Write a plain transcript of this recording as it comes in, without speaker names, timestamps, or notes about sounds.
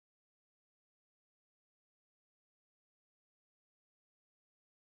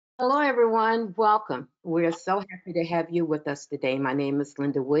Hello, everyone. Welcome. We're so happy to have you with us today. My name is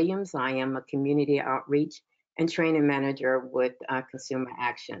Linda Williams. I am a community outreach and training manager with Consumer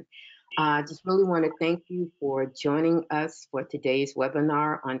Action. I just really want to thank you for joining us for today's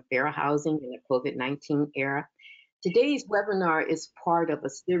webinar on fair housing in the COVID-19 era. Today's webinar is part of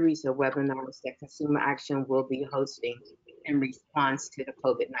a series of webinars that Consumer Action will be hosting in response to the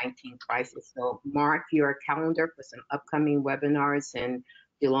COVID-19 crisis. So mark your calendar for some upcoming webinars in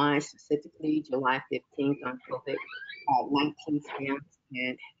July, specifically July 15th on COVID-19 scams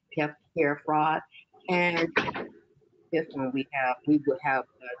and healthcare fraud. And this one we will have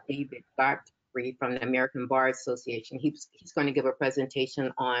David Godfrey from the American Bar Association. He's going to give a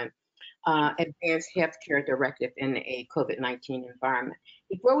presentation on advanced healthcare directive in a COVID-19 environment.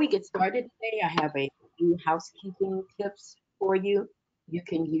 Before we get started today, I have a few housekeeping tips for you. You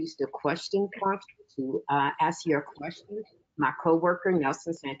can use the question prompt to ask your questions. My coworker,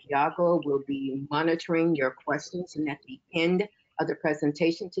 Nelson Santiago, will be monitoring your questions, and at the end of the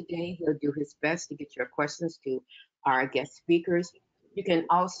presentation today, he'll do his best to get your questions to our guest speakers. You can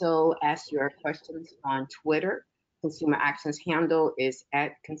also ask your questions on Twitter. Consumer Action's handle is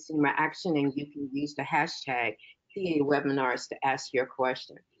at Consumer Action, and you can use the hashtag CA Webinars to ask your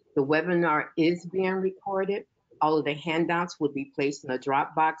question. The webinar is being recorded. All of the handouts will be placed in a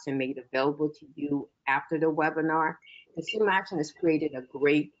Dropbox and made available to you after the webinar. Consumer Action has created a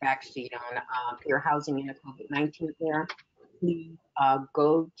great fact sheet on fair housing in the COVID-19 era. Please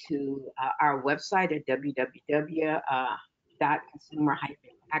go to our website at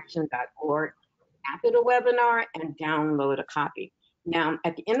www.consumer-action.org after the webinar and download a copy. Now,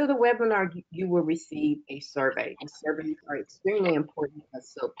 at the end of the webinar, you will receive a survey. The surveys are extremely important,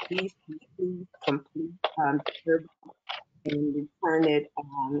 so please complete the survey and return it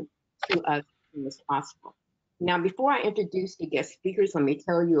to us as soon as possible. Now, before I introduce the guest speakers, let me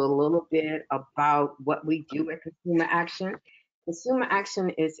tell you a little bit about what we do at Consumer Action. Consumer Action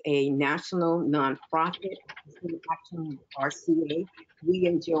is a national nonprofit. Consumer Action, RCA. We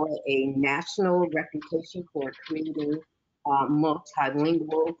enjoy a national reputation for creating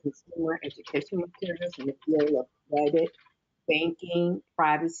multilingual consumer education materials in the field of credit, banking,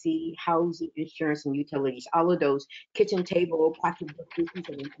 privacy, housing, insurance, and utilities. All of those kitchen table pocketbook issues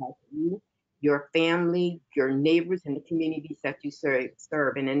that impact you, your family, your neighbors, and the communities that you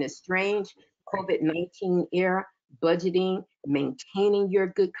serve. And in this strange COVID-19 era, budgeting, maintaining your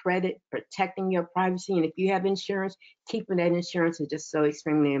good credit, protecting your privacy, and if you have insurance, keeping that insurance is just so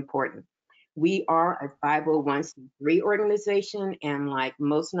extremely important. We are a 501c3 organization, and like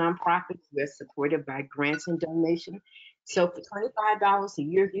most nonprofits, we're supported by grants and donations. So for $25 a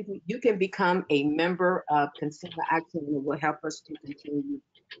year, you can become a member of Consumer Action, and it will help us to continue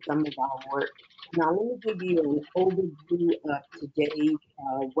some of our work. Now, let me give you an overview of today's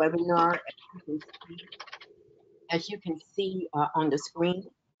webinar. As you can see on the screen,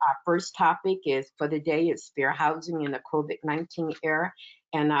 our first topic is for the day is fair housing in the COVID-19 era,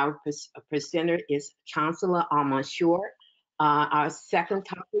 and our presenter is Chancela Al-Mansour. Our second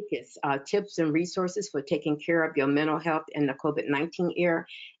topic is tips and resources for taking care of your mental health in the COVID-19 era,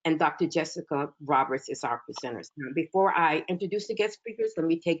 and Dr. Jessica Roberts is our presenter. Now, before I introduce the guest speakers, let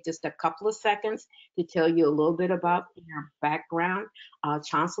me take just a couple of seconds to tell you a little bit about their background.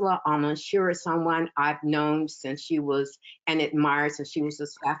 Chancela Al-Mansour is someone I've known since she was and admired since she was a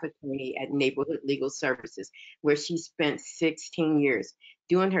staff attorney at Neighborhood Legal Services, where she spent 16 years.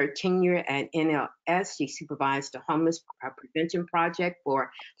 During her tenure at NLS, she supervised the homeless prevention project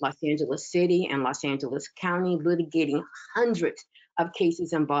for Los Angeles City and Los Angeles County, litigating hundreds of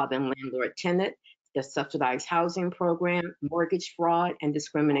cases involving landlord-tenant, the subsidized housing program, mortgage fraud, and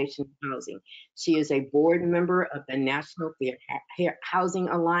discrimination in housing. She is a board member of the National Fair Housing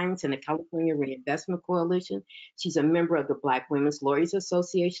Alliance and the California Reinvestment Coalition. She's a member of the Black Women's Lawyers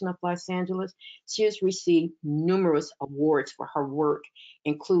Association of Los Angeles. She has received numerous awards for her work,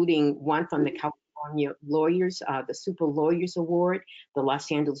 including one from the California Lawyers, the Super Lawyers Award, the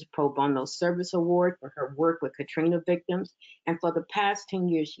Los Angeles Pro Bono Service Award for her work with Katrina victims. And for the past 10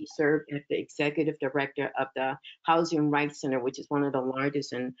 years, she served as the executive director of the Housing Rights Center, which is one of the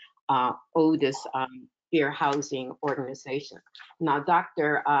largest and oldest fair housing organization. Now,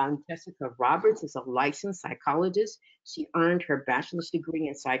 Dr. Jessica Roberts is a licensed psychologist. She earned her bachelor's degree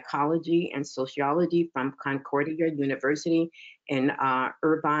in psychology and sociology from Concordia University in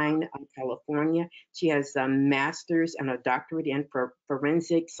Irvine, California. She has a master's and a doctorate in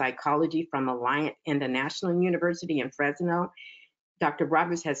forensic psychology from Alliant International University in Fresno. Dr.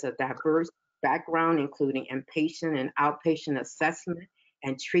 Roberts has a diverse background, including inpatient and outpatient assessment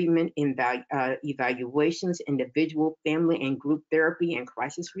and treatment evaluations, individual, family, and group therapy, and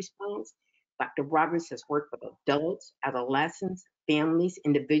crisis response. Dr. Roberts has worked with adults, adolescents, families,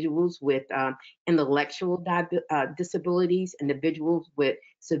 individuals with intellectual disabilities, individuals with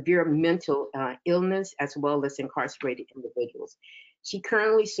severe mental illness, as well as incarcerated individuals. She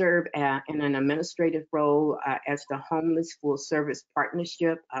currently serves in an administrative role as the Homeless Full Service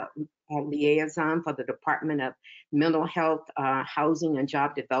Partnership liaison for the Department of Mental Health, Housing, and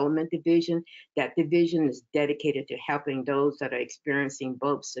Job Development Division. That division is dedicated to helping those that are experiencing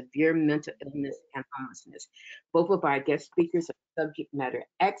both severe mental illness and homelessness. Both of our guest speakers are subject matter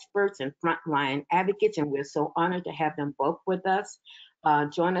experts and frontline advocates, and we're so honored to have them both with us.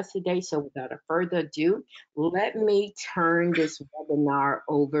 Join us today. So without a further ado, let me turn this webinar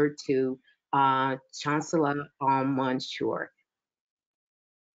over to Chancela Al-Mansour.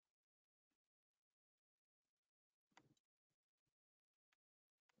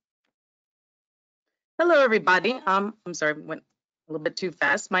 Hello, everybody. I'm sorry, I went a little bit too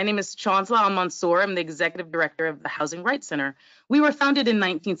fast. My name is Chancela Al-Mansour. I'm the Executive Director of the Housing Rights Center. We were founded in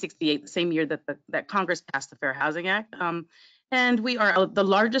 1968, the same year that Congress passed the Fair Housing Act. And we are the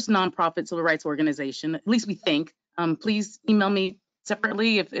largest nonprofit civil rights organization, at least we think. Please email me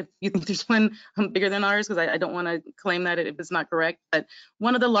separately if you think there's one bigger than ours, because I don't want to claim that if it's not correct. But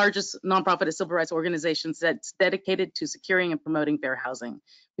one of the largest nonprofit civil rights organizations that's dedicated to securing and promoting fair housing.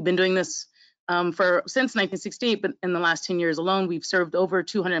 We've been doing this since 1968, but in the last 10 years alone, we've served over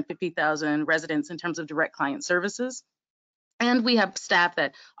 250,000 residents in terms of direct client services. And we have staff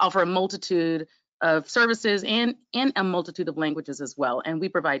that offer a multitude of services and a multitude of languages as well. And we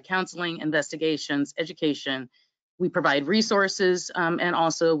provide counseling, investigations, education. We provide resources, and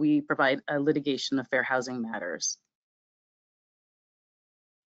also we provide litigation of fair housing matters.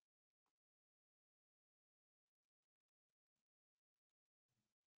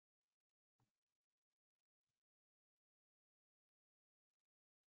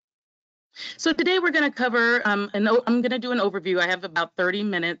 So today we're going to cover, I'm going to do an overview. I have about 30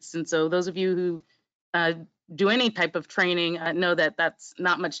 minutes. And so those of you who do any type of training know that that's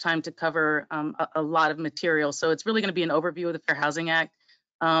not much time to cover a lot of material. So it's really going to be an overview of the Fair Housing Act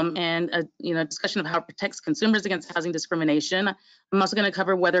and a discussion of how it protects consumers against housing discrimination. I'm also going to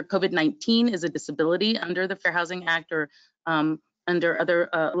cover whether COVID-19 is a disability under the Fair Housing Act or under other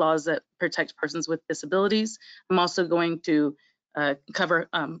laws that protect persons with disabilities. I'm also going to cover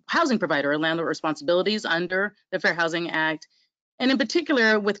housing provider or landlord responsibilities under the Fair Housing Act. And in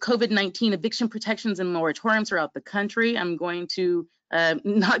particular, with COVID-19 eviction protections and moratoriums throughout the country, I'm going to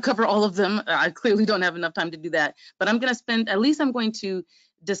not cover all of them. I clearly don't have enough time to do that, but I'm going to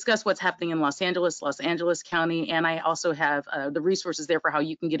discuss what's happening in Los Angeles County, and I also have the resources there for how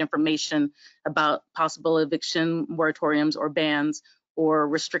you can get information about possible eviction moratoriums or bans or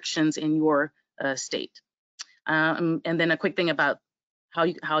restrictions in your state. And then a quick thing about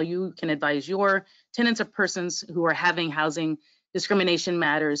how you can advise your tenants or persons who are having housing discrimination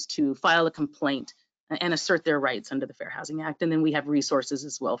matters to file a complaint and assert their rights under the Fair Housing Act. And then we have resources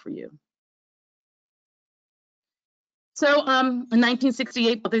as well for you. So in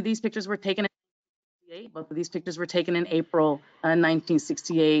 1968, both of these pictures were taken in April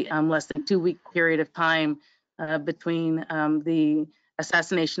 1968, less than 2-week period of time between the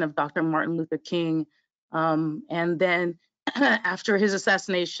assassination of Dr. Martin Luther King. And then after his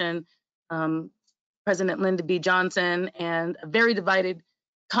assassination, President Lyndon B. Johnson and a very divided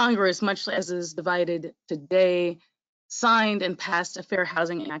Congress, much as is divided today, signed and passed a Fair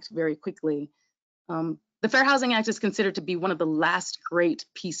Housing Act very quickly. The Fair Housing Act is considered to be one of the last great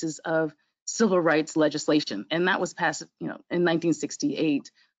pieces of civil rights legislation, and that was passed, in 1968.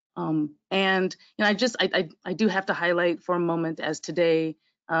 And I do have to highlight for a moment, as today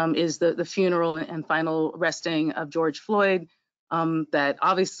is the funeral and final resting of George Floyd. That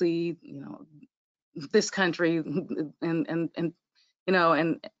obviously, this country and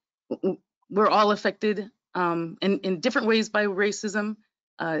we're all affected in different ways by racism.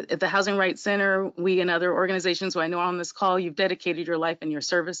 At the Housing Rights Center, we and other organizations who I know on this call, you've dedicated your life and your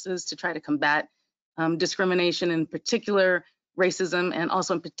services to try to combat discrimination, in particular racism, and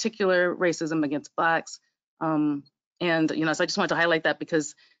also in particular racism against Blacks. So I just wanted to highlight that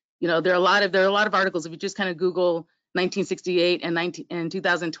because there are a lot of articles. If you just kind of Google 1968 and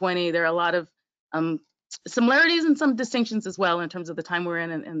 2020, there are a lot of similarities and some distinctions as well in terms of the time we're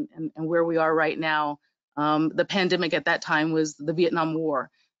in and where we are right now. The pandemic at that time was the Vietnam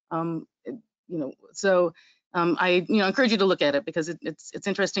War. So I encourage you to look at it because it's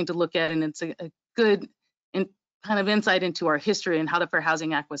interesting to look at, and it's a good kind of insight into our history and how the Fair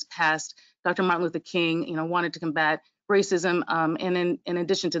Housing Act was passed. Dr. Martin Luther King, wanted to combat racism, and in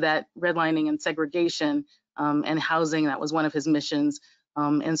addition to that, redlining and segregation and housing, that was one of his missions.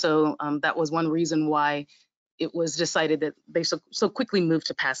 And so that was one reason why it was decided that they so quickly moved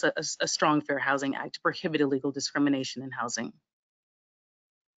to pass a strong Fair Housing Act to prohibit illegal discrimination in housing.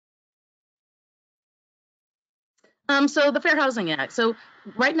 So the Fair Housing Act. So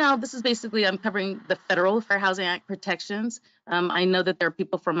right now, this is basically, I'm covering the federal Fair Housing Act protections. I know that there are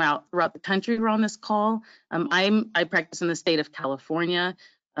people from throughout the country who are on this call. I practice in the state of California.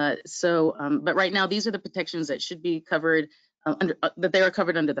 But right now, these are the protections that should be covered, that they are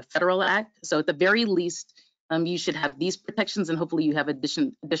covered under the federal act. So at the very least, you should have these protections, and hopefully you have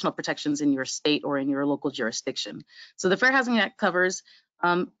additional protections in your state or in your local jurisdiction. So the Fair Housing Act covers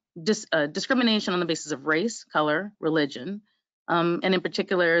discrimination on the basis of race, color, religion, and in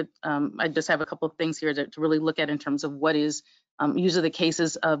particular, I just have a couple of things here to really look at in terms of what is usually the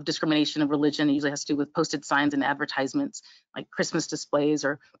cases of discrimination of religion. It usually has to do with posted signs and advertisements, like Christmas displays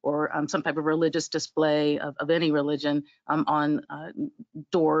or some type of religious display of any religion on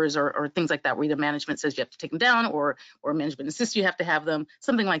doors or things like that, where either management says you have to take them down or management insists you have to have them,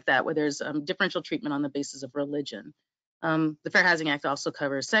 something like that, where there's differential treatment on the basis of religion. The Fair Housing Act also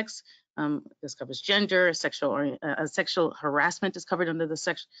covers sex. This covers gender, sexual harassment is covered under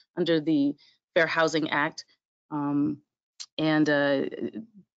the Fair Housing Act. I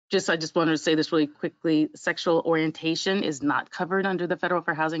just wanted to say this really quickly. Sexual orientation is not covered under the Federal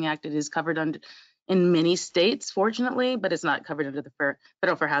Fair Housing Act. It is covered in many states, fortunately, but it's not covered under the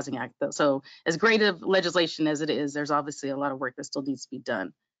Federal Fair Housing Act, though. So as great of legislation as it is, there's obviously a lot of work that still needs to be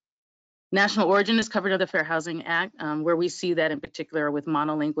done. National origin is covered under the Fair Housing Act, where we see that in particular with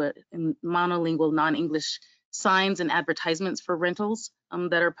monolingual non-English signs and advertisements for rentals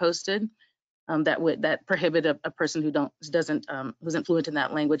that are posted that prohibit a person who's fluent in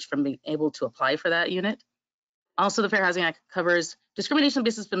that language from being able to apply for that unit. Also, the Fair Housing Act covers discrimination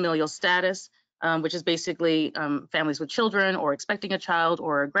based on familial status, which is basically families with children or expecting a child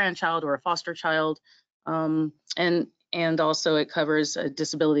or a grandchild or a foster child, and also it covers a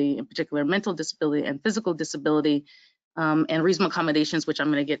disability, in particular mental disability and physical disability, and reasonable accommodations, which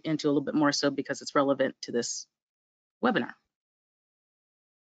I'm going to get into a little bit more so because it's relevant to this webinar.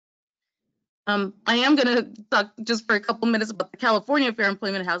 I am going to talk just for a couple minutes about the California Fair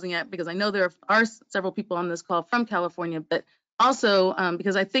Employment and Housing Act, because I know there are several people on this call from California, but also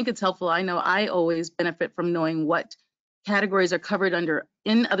because I think it's helpful. I know I always benefit from knowing what categories are covered under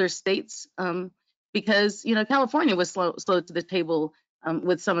in other states, because California was slow to the table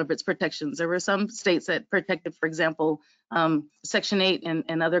with some of its protections. There were some states that protected, for example, Section 8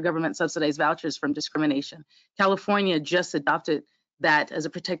 and other government subsidized vouchers from discrimination. California just adopted that as a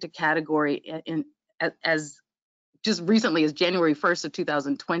protected category as just recently as January 1st of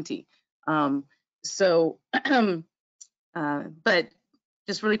 2020. But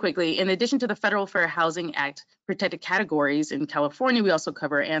just really quickly, in addition to the Federal Fair Housing Act protected categories in California, we also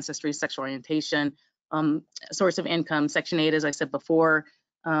cover ancestry, sexual orientation, source of income, Section 8, as I said before,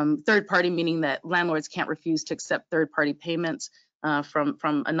 third party, meaning that landlords can't refuse to accept third party payments from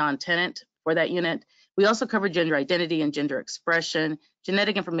a non-tenant for that unit. We also cover gender identity and gender expression,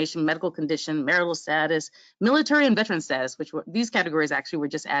 genetic information, medical condition, marital status, military and veteran status, these categories actually were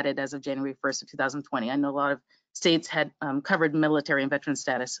just added as of January 1st of 2020. I know a lot of states had covered military and veteran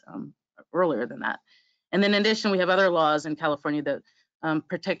status earlier than that. And then in addition, we have other laws in California that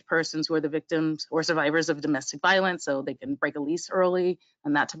protect persons who are the victims or survivors of domestic violence, so they can break a lease early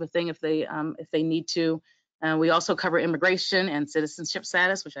and that type of thing if they need to. We also cover immigration and citizenship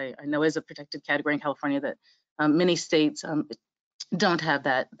status, which I know is a protected category in California that many states don't have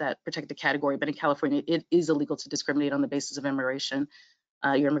that protected category, but in California, it is illegal to discriminate on the basis of immigration,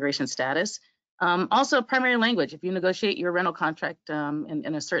 your immigration status. Also, primary language. If you negotiate your rental contract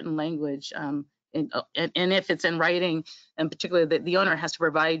in a certain language, and if it's in writing, and particularly the owner has to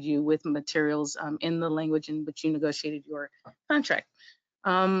provide you with materials in the language in which you negotiated your contract.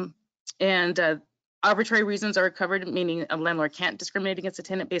 Arbitrary reasons are covered, meaning a landlord can't discriminate against a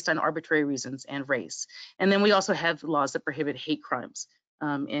tenant based on arbitrary reasons and race. And then we also have laws that prohibit hate crimes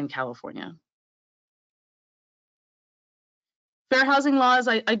in California. Fair housing laws,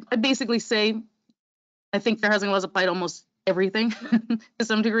 I basically say, I think fair housing laws apply to almost everything to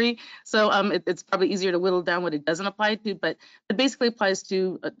some degree. So it's probably easier to whittle down what it doesn't apply to, but it basically applies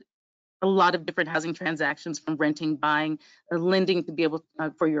to a lot of different housing transactions, from renting, buying, lending to be able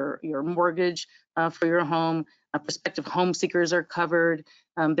for your mortgage for your home. Prospective home seekers are covered.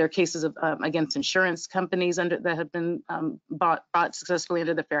 There are cases of against insurance companies that have been brought successfully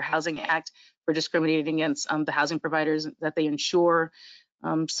under the Fair Housing Act for discriminating against the housing providers that they insure.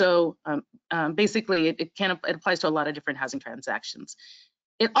 Basically, it applies to a lot of different housing transactions.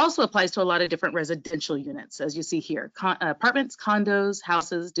 It also applies to a lot of different residential units, as you see here: apartments, condos,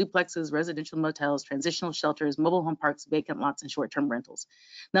 houses, duplexes, residential motels, transitional shelters, mobile home parks, vacant lots, and short-term rentals.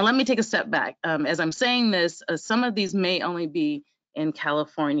 Now, let me take a step back. As I'm saying this, some of these may only be in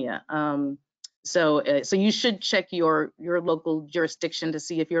California. So you should check your local jurisdiction to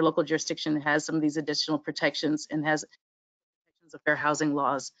see if your local jurisdiction has some of these additional protections and has protections of fair housing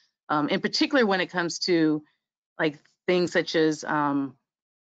laws, in particular when it comes to like things such as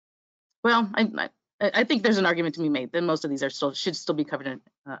well, I think there's an argument to be made that most of these should still be covered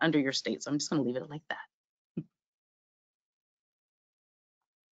under your state. So I'm just going to leave it like that.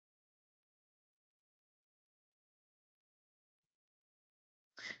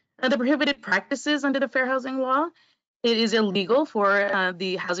 The prohibited practices under the fair housing law: it is illegal for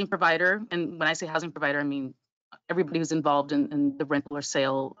the housing provider, and when I say housing provider, I mean everybody who's involved in the rental or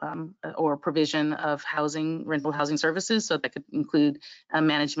sale or provision of rental housing services. So that could include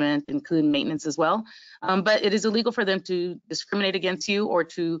management, include maintenance as well. But it is illegal for them to discriminate against you or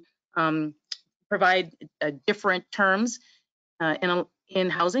to provide different terms in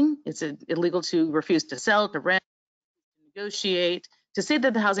housing. It's illegal to refuse to sell, to rent, to negotiate, to say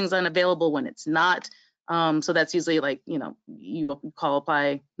that the housing is unavailable when it's not. So that's usually like, you call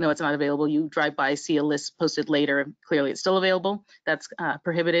by, no, it's not available. You drive by, see a list posted later, clearly it's still available. That's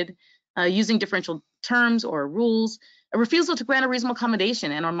prohibited. Using differential terms or rules, a refusal to grant a reasonable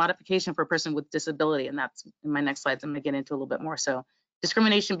accommodation and or modification for a person with disability. And that's in my next slides, I'm gonna get into a little bit more. So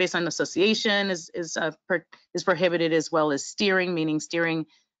discrimination based on association is prohibited, as well as steering, meaning steering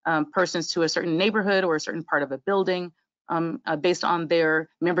persons to a certain neighborhood or a certain part of a building based on their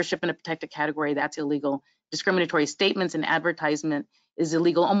membership in a protected category. That's illegal. Discriminatory statements and advertisement is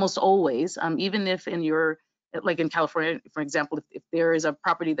illegal almost always, even if like in California, for example, if there is a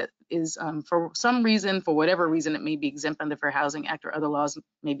property that is for some reason, for whatever reason, it may be exempt under the Fair Housing Act or other laws,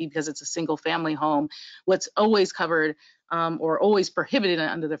 maybe because it's a single family home. What's always covered or always prohibited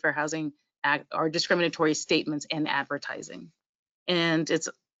under the Fair Housing Act are discriminatory statements and advertising. And it's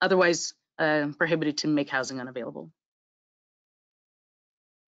otherwise prohibited to make housing unavailable.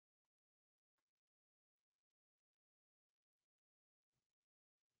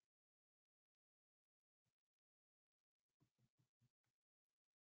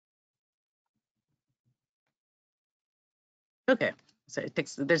 Okay, so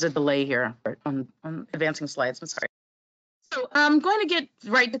there's a delay here on advancing slides, I'm sorry. So I'm going to get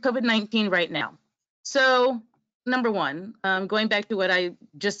right to COVID-19 right now. So number one, going back to what I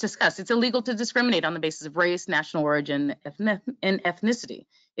just discussed, it's illegal to discriminate on the basis of race, national origin, and ethnicity.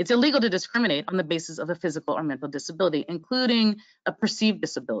 It's illegal to discriminate on the basis of a physical or mental disability, including a perceived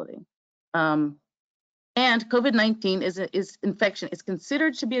disability. And COVID-19 is infection. It's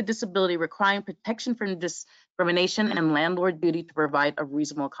considered to be a disability requiring protection from discrimination and landlord duty to provide a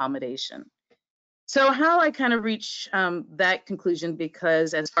reasonable accommodation. So how I kind of reach that conclusion,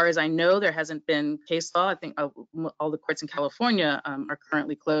 because as far as I know, there hasn't been case law. I think all the courts in California are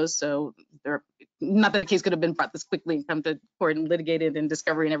currently closed. So not that the case could have been brought this quickly and come to court and litigated and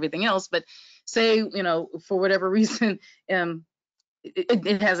discovery and everything else, but say, for whatever reason,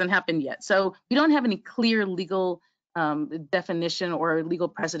 it hasn't happened yet. So we don't have any clear legal definition or legal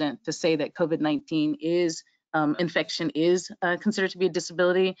precedent to say that COVID-19 infection is considered to be a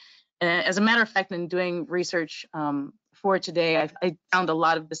disability. As a matter of fact, in doing research for today, I found a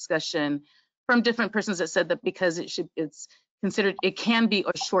lot of discussion from different persons that said that because it's considered, it can be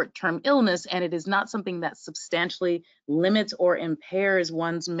a short-term illness, and it is not something that substantially limits or impairs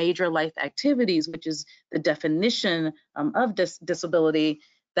one's major life activities, which is the definition of disability,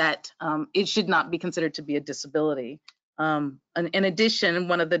 that it should not be considered to be a disability. In addition,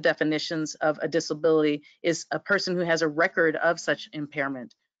 one of the definitions of a disability is a person who has a record of such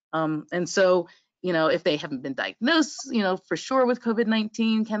impairment. And so, if they haven't been diagnosed, for sure with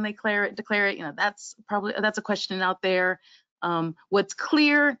COVID-19, can they declare it? That's a question out there. What's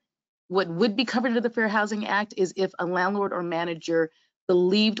clear, what would be covered under the Fair Housing Act is if a landlord or manager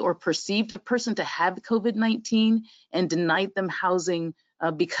believed or perceived a person to have COVID-19 and denied them housing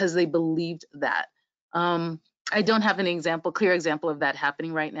because they believed that. I don't have an clear example of that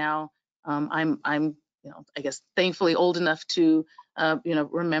happening right now. I'm I guess thankfully old enough to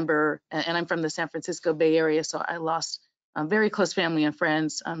remember, and I'm from the San Francisco Bay Area, so I lost very close family and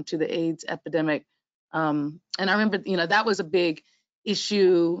friends to the AIDS epidemic. And I remember, that was a big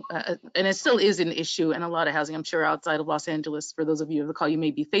issue, and it still is an issue in a lot of housing. I'm sure outside of Los Angeles, for those of you on the call, you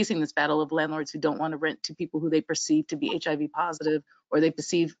may be facing this battle of landlords who don't want to rent to people who they perceive to be HIV positive, or they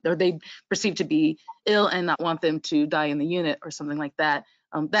perceive to be ill and not want them to die in the unit or something like that.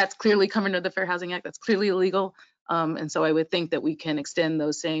 That's clearly covered under the Fair Housing Act. That's clearly illegal. And so I would think that we can extend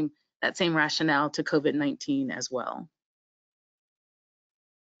that same rationale to COVID-19 as well.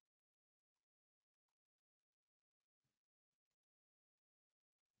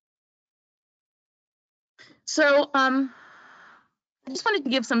 So I just wanted to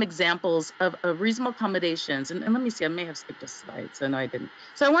give some examples of reasonable accommodations. And let me see, I may have skipped a slide, so no, I didn't.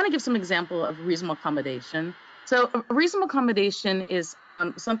 So I want to give some example of reasonable accommodation. So a reasonable accommodation is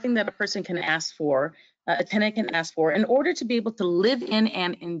something that a person can ask for, a tenant can ask for, in order to be able to live in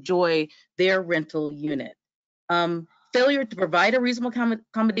and enjoy their rental unit. Failure to provide a reasonable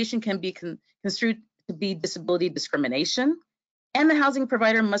accommodation can be construed to be disability discrimination. And the housing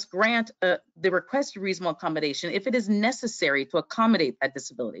provider must grant the requested reasonable accommodation if it is necessary to accommodate that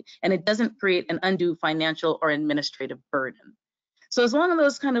disability, and it doesn't create an undue financial or administrative burden. So as long as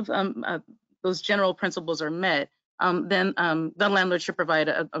those kind of those general principles are met, then the landlord should provide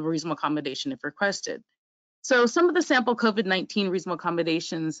a reasonable accommodation if requested. So some of the sample COVID-19 reasonable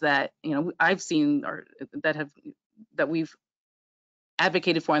accommodations that I've seen or that we've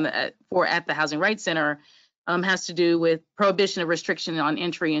advocated for at the Housing Rights Center has to do with prohibition of restriction on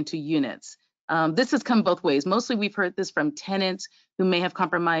entry into units. This has come both ways. Mostly we've heard this from tenants who may have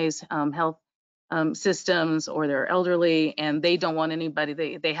compromised health systems, or they're elderly and they don't want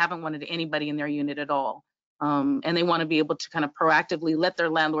anybody, they haven't wanted anybody in their unit at all. And they want to be able to kind of proactively let their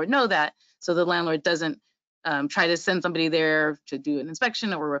landlord know that, so the landlord doesn't try to send somebody there to do an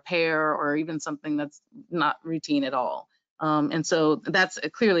inspection or repair, or even something that's not routine at all. And so that's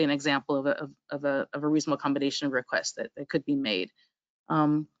clearly an example of a reasonable accommodation request that could be made.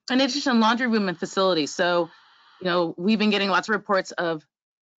 In addition, laundry room and facilities. So, we've been getting lots of reports of,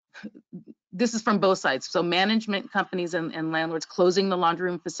 this is from both sides. So management companies and landlords closing the laundry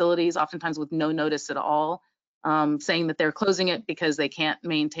room facilities, oftentimes with no notice at all, saying that they're closing it because they can't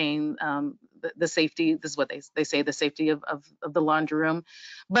maintain the safety. This is what they say, the safety of the laundry room.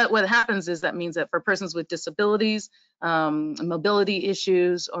 But what happens is that means that for persons with disabilities, mobility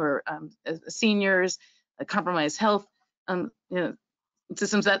issues, or seniors, compromised health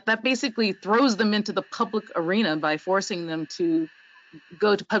systems, that basically throws them into the public arena by forcing them to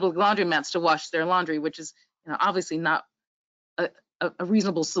go to public laundromats to wash their laundry, which is obviously not a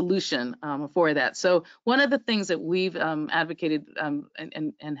reasonable solution for that. So one of the things that we've advocated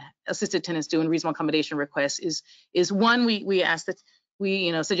and assisted tenants do in reasonable accommodation requests is one, we ask that we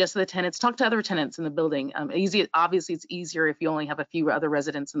suggest to the tenants talk to other tenants in the building. Obviously it's easier if you only have a few other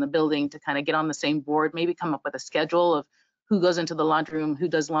residents in the building to kind of get on the same board, maybe come up with a schedule of who goes into the laundry room, who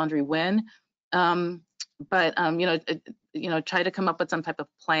does laundry when. But try to come up with some type of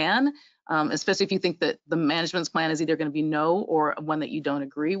plan, especially if you think that the management's plan is either going to be no or one that you don't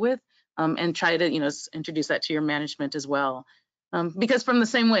agree with, and try to introduce that to your management as well. Because from the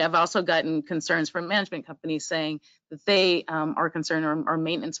same way, I've also gotten concerns from management companies saying that they are concerned, or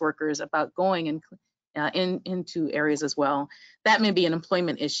maintenance workers, about going into areas as well. That may be an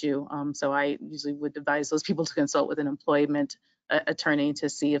employment issue. So I usually would advise those people to consult with an employment attorney to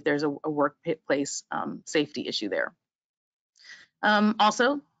see if there's a workplace safety issue there.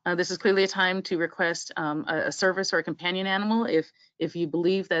 Also, this is clearly a time to request a service or a companion animal if you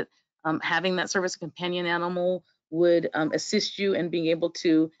believe that having that service or companion animal would assist you in being able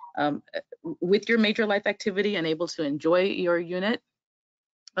to, with your major life activity, and able to enjoy your unit.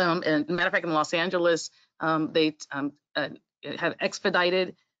 And matter of fact, in Los Angeles, they have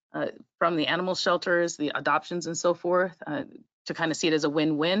expedited from the animal shelters, the adoptions and so forth, to kind of see it as a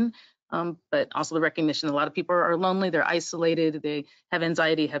win-win. But also the recognition that a lot of people are lonely, they're isolated, they have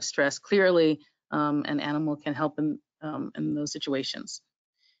anxiety, have stress. Clearly, an animal can help in those situations.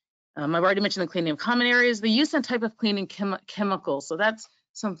 I've already mentioned the cleaning of common areas, the use and type of cleaning chemicals. So that's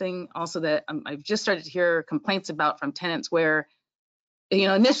something also that I've just started to hear complaints about from tenants where,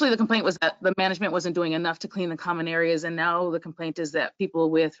 initially the complaint was that the management wasn't doing enough to clean the common areas. And now the complaint is that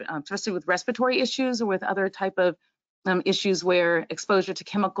people with, especially with respiratory issues or with other type of issues where exposure to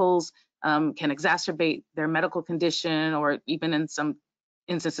chemicals can exacerbate their medical condition, or even in some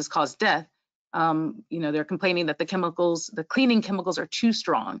instances cause death. They're complaining that the cleaning chemicals are too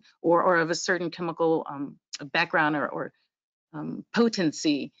strong, or of a certain chemical background or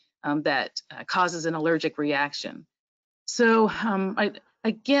potency that causes an allergic reaction. So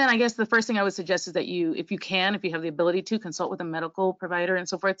again, I guess the first thing I would suggest is that if you have the ability to, consult with a medical provider and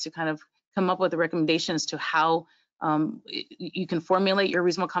so forth to kind of come up with the recommendations to how you can formulate your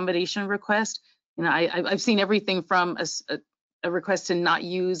reasonable accommodation request. I've seen everything from a request to not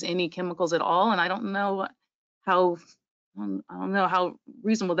use any chemicals at all, and I don't know how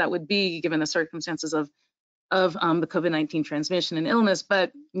reasonable that would be given the circumstances of of the COVID-19 transmission and illness.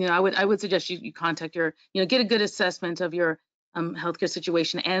 But I would suggest you contact your, get a good assessment of your healthcare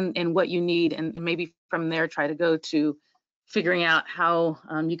situation and what you need, and maybe from there try to go to figuring out how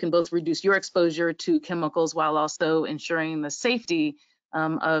you can both reduce your exposure to chemicals while also ensuring the safety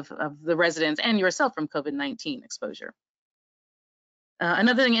of the residents and yourself from COVID-19 exposure.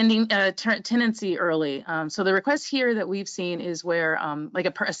 Another thing, ending tenancy early. So the request here that we've seen is where like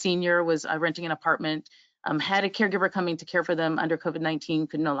a senior was renting an apartment, had a caregiver coming to care for them under COVID-19,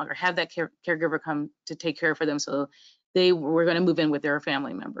 could no longer have that caregiver come to take care for them, so they were going to move in with their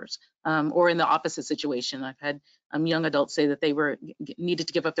family members. Or in the opposite situation, I've had young adults say that they needed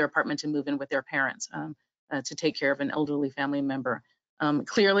to give up their apartment to move in with their parents to take care of an elderly family member.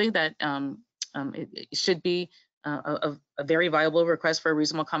 Clearly that it should be a very viable request for a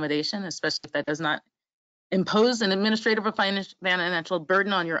reasonable accommodation, especially if that does not impose an administrative or financial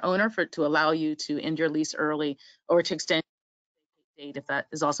burden on your owner to allow you to end your lease early or to extend date if that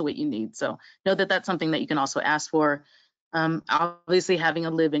is also what you need. So know that that's something that you can also ask for. Obviously, having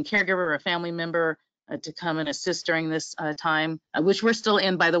a live-in caregiver or a family member to come and assist during this time, which we're still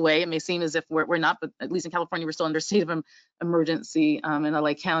in, by the way. It may seem as if we're not, but at least in California, we're still under state of emergency in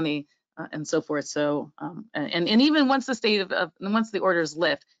LA County and so forth. So, and even once once the orders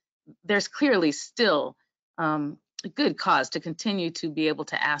lift, there's clearly still a good cause to continue to be able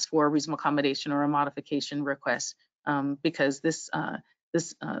to ask for a reasonable accommodation or a modification request, because there's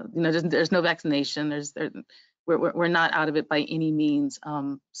no vaccination. We're not out of it by any means.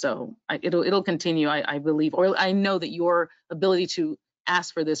 So it'll continue, I believe, or I know that your ability to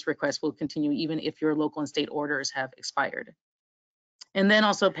ask for this request will continue even if your local and state orders have expired. And then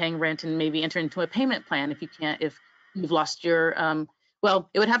also paying rent and maybe enter into a payment plan if you've lost your, well,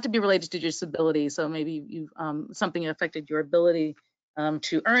 it would have to be related to disability. So maybe you've something affected your ability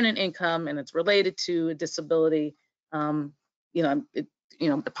to earn an income and it's related to a disability.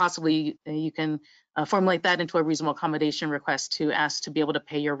 Possibly you can formulate that into a reasonable accommodation request to ask to be able to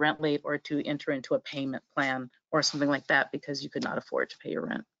pay your rent late or to enter into a payment plan or something like that because you could not afford to pay your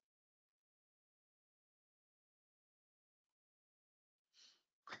rent.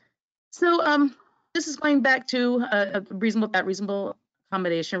 So this is going back to that reasonable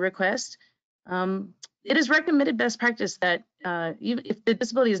accommodation request. It is recommended best practice that even if the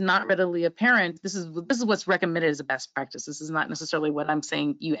disability is not readily apparent, this is what's recommended as a best practice. This is not necessarily what I'm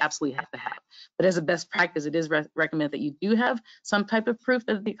saying you absolutely have to have, but as a best practice, it is recommended that you do have some type of proof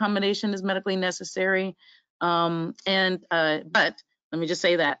that the accommodation is medically necessary. But let me just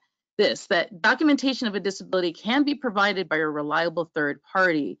say that documentation of a disability can be provided by a reliable third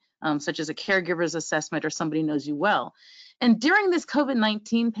party, such as a caregiver's assessment or somebody knows you well. And during this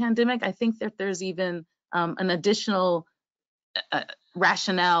COVID-19 pandemic, I think that there's even an additional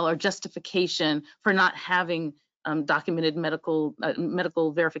rationale or justification for not having documented medical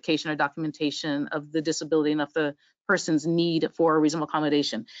verification or documentation of the disability and of the person's need for a reasonable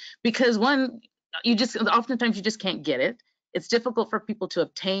accommodation. Because oftentimes you just can't get it. It's difficult for people to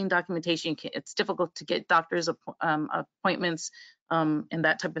obtain documentation. It's difficult to get doctor's appointments and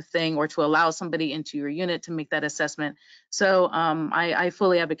that type of thing, or to allow somebody into your unit to make that assessment. So I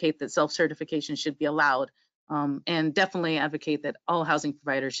fully advocate that self-certification should be allowed, and definitely advocate that all housing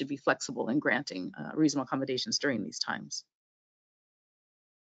providers should be flexible in granting reasonable accommodations during these times.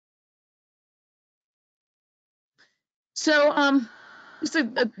 So just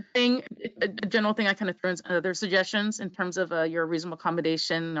a general thing I kind of throw in other suggestions in terms of your reasonable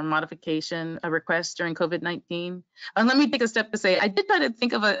accommodation or modification request during COVID-19. Let me take a step to say I did try to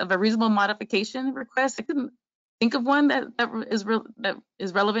think of a reasonable modification request. I couldn't think of one that is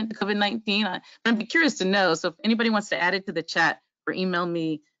relevant to COVID-19. But I'd be curious to know. So if anybody wants to add it to the chat or email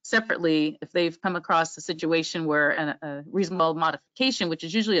me separately if they've come across a situation where a reasonable modification, which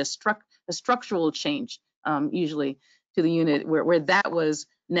is usually a structural change, usually to the unit where that was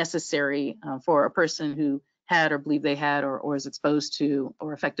necessary for a person who had or believed they had or is exposed to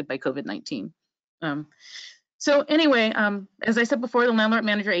or affected by COVID-19. So anyway, as I said before, the landlord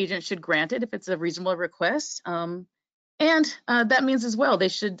manager agent should grant it if it's a reasonable request. And that means as well, they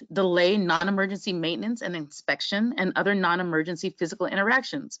should delay non-emergency maintenance and inspection and other non-emergency physical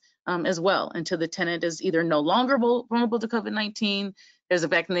interactions as well until the tenant is either no longer vulnerable to COVID-19, there's a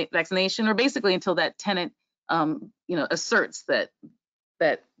vaccination, or basically until that tenant asserts that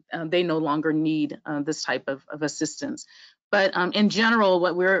they no longer need this type of assistance. But in general,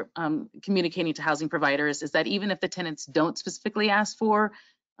 what we're communicating to housing providers is that even if the tenants don't specifically ask for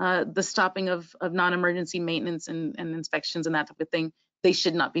the stopping of non-emergency maintenance and inspections and that type of thing, they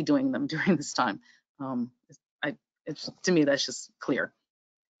should not be doing them during this time. To me, that's just clear.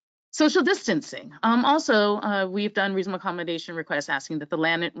 Social distancing. Also, we've done reasonable accommodation requests asking that the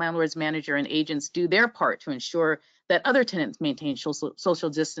landlord's manager and agents do their part to ensure that other tenants maintain social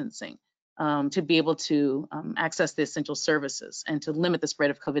distancing to be able to access the essential services and to limit the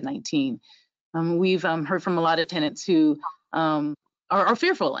spread of COVID-19. We've heard from a lot of tenants who are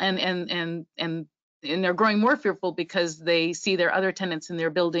fearful and they're growing more fearful because they see their other tenants in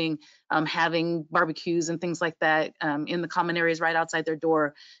their building having barbecues and things like that in the common areas right outside their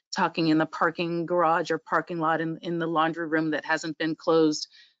door, talking in the parking garage or parking lot in the laundry room that hasn't been closed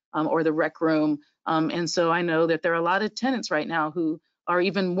or the rec room. And so I know that there are a lot of tenants right now who are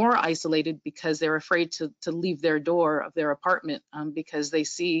even more isolated because they're afraid to leave their door of their apartment because they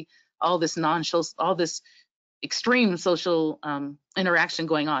see all this all this extreme social interaction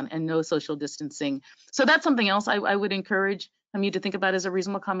going on and no social distancing. So that's something else I would encourage you to think about as a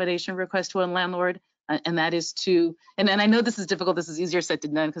reasonable accommodation request to a landlord. And that is to, and I know this is difficult, this is easier said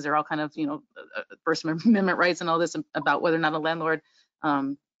than done because they're all kind of, First Amendment rights and all this about whether or not a landlord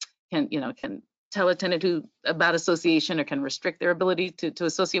can tell a tenant about association or can restrict their ability to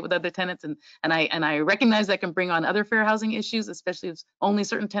associate with other tenants. And I recognize that can bring on other fair housing issues, especially if only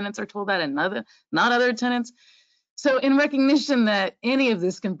certain tenants are told that and not other tenants. So in recognition that any of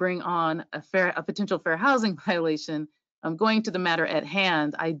this can bring on a potential fair housing violation, going to the matter at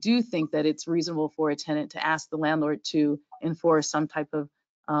hand, I do think that it's reasonable for a tenant to ask the landlord to enforce some type of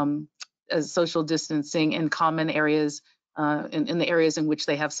social distancing in common areas, in the areas in which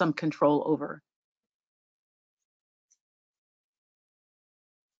they have some control over.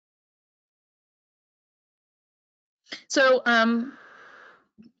 So,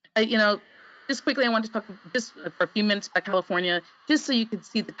 just quickly, I want to talk just for a few minutes about California, just so you can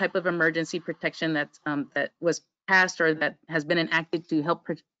see the type of emergency protection that was passed or that has been enacted to help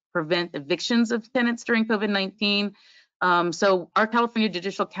prevent evictions of tenants during COVID-19. So our California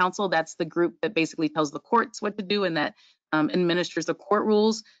Judicial Council, that's the group that basically tells the courts what to do and that administers the court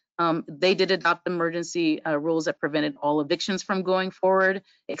rules. They did adopt emergency rules that prevented all evictions from going forward,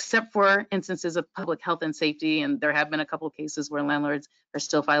 except for instances of public health and safety. And there have been a couple of cases where landlords are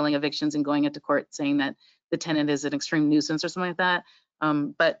still filing evictions and going into court saying that the tenant is an extreme nuisance or something like that.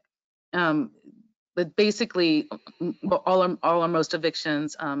 But basically, all or most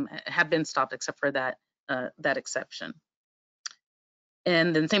evictions have been stopped except for that exception.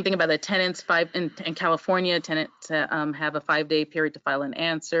 And then same thing about the tenants. In California, tenants have a 5-day period to file an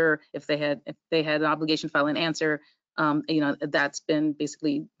answer. If they had an obligation to file an answer, that's been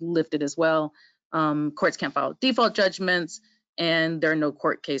basically lifted as well. Courts can't file default judgments, and there are no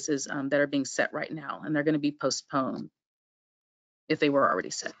court cases that are being set right now, and they're going to be postponed if they were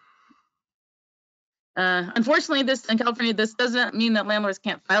already set. Unfortunately, in California, this doesn't mean that landlords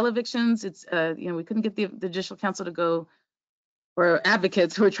can't file evictions. It's we couldn't get the Judicial Council to go, or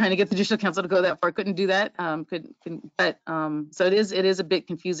advocates who are trying to get the Judicial Council to go that far couldn't do that. So it is a bit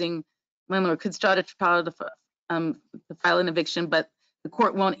confusing. Landlord could start a trial to file an eviction, but the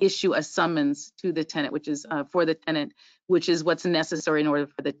court won't issue a summons to the tenant, which is for the tenant, which is what's necessary in order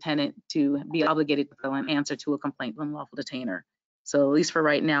for the tenant to be obligated to file an answer to a complaint from unlawful detainer. So at least for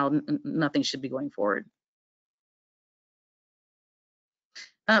right now, nothing should be going forward.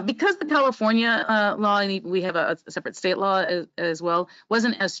 Because the California law, and we have a separate state law as well,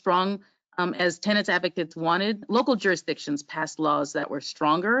 wasn't as strong as tenants advocates wanted, local jurisdictions passed laws that were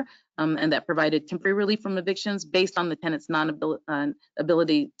stronger and that provided temporary relief from evictions based on the tenant's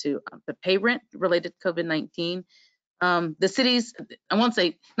non-ability to pay rent related to COVID-19. The cities, I won't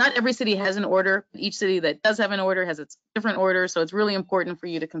say, not every city has an order. Each city that does have an order has its different order. So it's really important for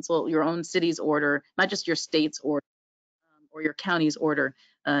you to consult your own city's order, not just your state's order or your county's order,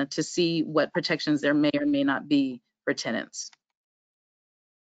 to see what protections there may or may not be for tenants.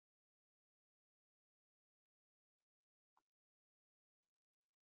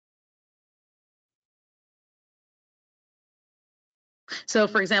 So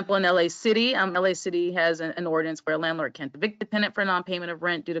for example, in LA City has an ordinance where a landlord can't evict the tenant for non-payment of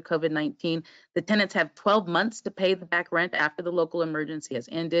rent due to COVID-19. The tenants have 12 months to pay the back rent after the local emergency has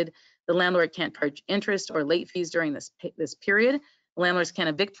ended. The landlord can't charge interest or late fees during this period. Landlords can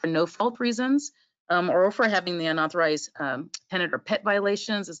evict for no fault reasons or for having the unauthorized tenant or pet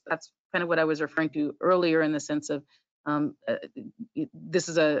violations. That's kind of what I was referring to earlier in the sense of this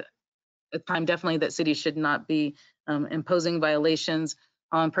is a time definitely that cities should not be imposing violations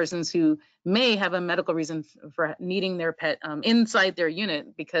on persons who may have a medical reason for needing their pet inside their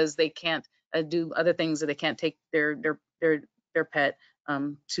unit because they can't do other things, or they can't take their pet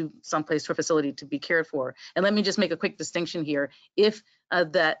to someplace, to a facility to be cared for. And let me just make a quick distinction here. If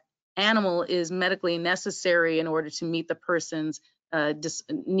that animal is medically necessary in order to meet the person's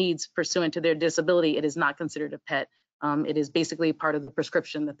needs pursuant to their disability, it is not considered a pet. It is basically part of the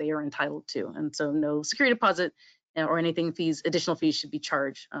prescription that they are entitled to. And so no security deposit or anything additional fees should be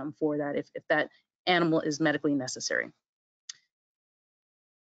charged for that if that animal is medically necessary.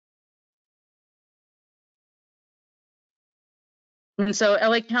 And so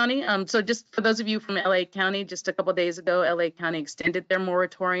LA County, so just for those of you from LA County, just a couple of days ago, LA County extended their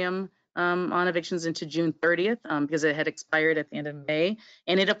moratorium on evictions into June 30th because it had expired at the end of May.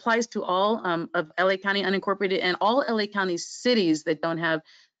 And it applies to all of LA County unincorporated and all LA County cities that don't have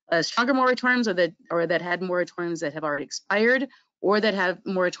stronger moratoriums or that had moratoriums that have already expired or that have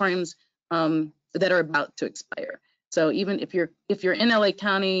moratoriums that are about to expire. So even if you're in LA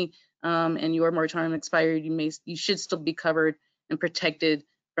County and your moratorium expired, you should still be covered and protected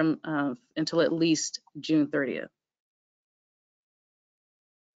from until at least June 30th.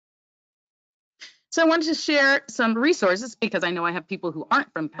 So I wanted to share some resources because I know I have people who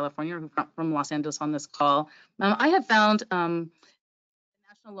aren't from California or who aren't from Los Angeles on this call. I have found the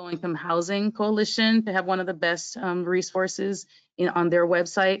National Low Income Housing Coalition to have one of the best resources on their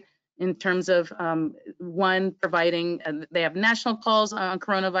website in terms of one providing, they have national calls on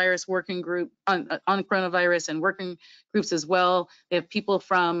coronavirus working group, on coronavirus and working groups as well. They have people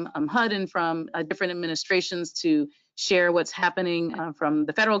from HUD and from different administrations to share what's happening from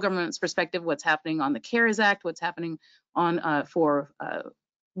the federal government's perspective, what's happening on the CARES Act, what's happening on for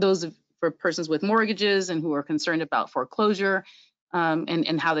persons with mortgages and who are concerned about foreclosure,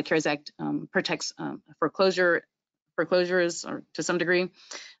 and how the CARES Act protects foreclosures or to some degree.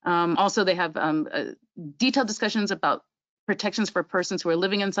 Also, they have detailed discussions about protections for persons who are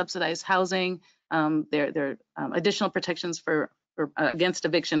living in subsidized housing. There are additional protections for against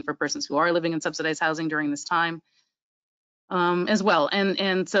eviction for persons who are living in subsidized housing during this time as well.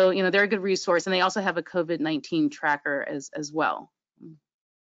 And so, they're a good resource. And they also have a COVID-19 tracker as well.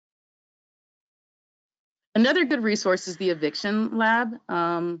 Another good resource is the Eviction Lab.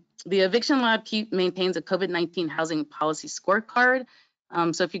 The Eviction Lab maintains a COVID-19 housing policy scorecard.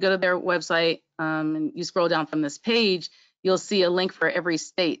 So if you go to their website and you scroll down from this page, you'll see a link for every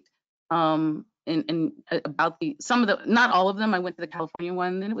state and about not all of them. I went to the California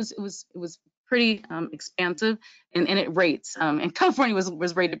one, and it was pretty expansive, and it rates. And California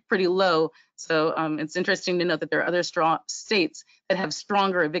was rated pretty low. So it's interesting to note that there are other strong states that have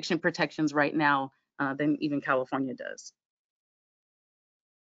stronger eviction protections right now than even California does.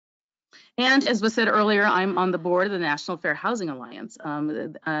 And as was said earlier, I'm on the board of the National Fair Housing Alliance.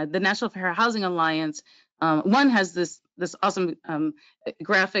 The National Fair Housing Alliance, one has this awesome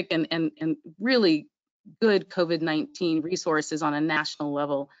graphic and really good COVID-19 resources on a national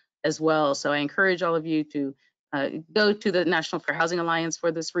level as well. So I encourage all of you to go to the National Fair Housing Alliance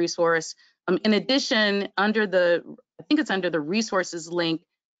for this resource. In addition, I think it's under the resources link,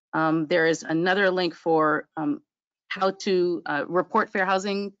 there is another link for how to report fair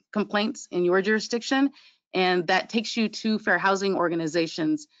housing complaints in your jurisdiction. And that takes you to fair housing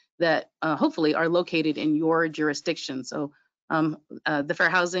organizations that hopefully are located in your jurisdiction. So the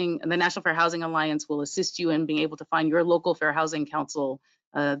National Fair Housing Alliance will assist you in being able to find your local fair housing council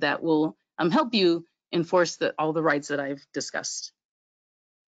that will help you enforce all the rights that I've discussed.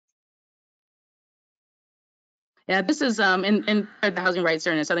 Yeah, this is in the Housing Rights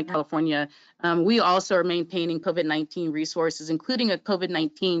Center in Southern California. We also are maintaining COVID-19 resources, including a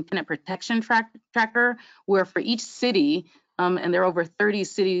COVID-19 tenant protection tracker, where for each city, and there are over 30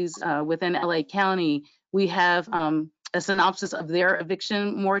 cities within LA County, we have a synopsis of their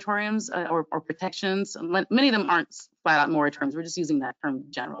eviction moratoriums or protections. Many of them aren't flat out moratoriums. We're just using that term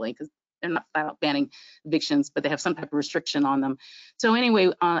generally because they're not flat out banning evictions, but they have some type of restriction on them. So anyway,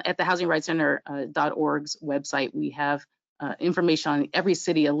 at the housingrightscenter.org's website, we have information on every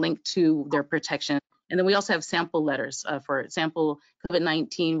city, a link to their protection. And then we also have sample letters for sample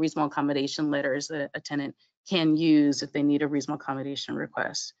COVID-19 reasonable accommodation letters that a tenant can use if they need a reasonable accommodation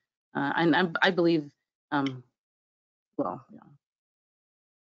request. And I believe, well,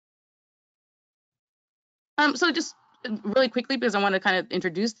 yeah. So just really quickly, because I want to kind of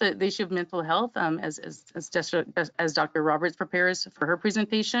introduce the issue of mental health as Dr. Roberts prepares for her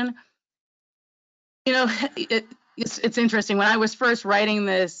presentation. It's interesting. When I was first writing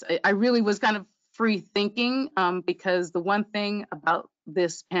this, I really was kind of free thinking because the one thing about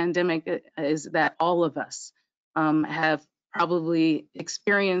this pandemic is that all of us have probably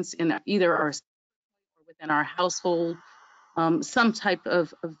experienced in either our or within our household some type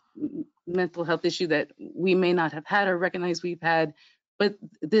of mental health issue that we may not have had or recognize we've had, but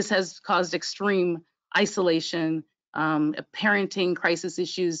this has caused extreme isolation, parenting crisis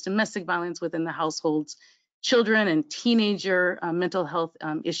issues, domestic violence within the households. children and teenager mental health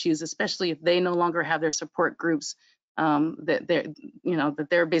issues, especially if they no longer have their support groups, that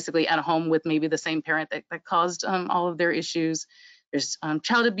they're basically at home with maybe the same parent that caused all of their issues. There's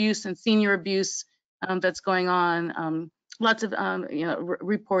child abuse and senior abuse that's going on. Lots of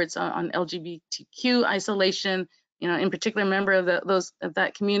reports on LGBTQ isolation. In particular, a member of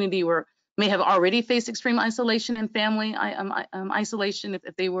that community may have already faced extreme isolation and family isolation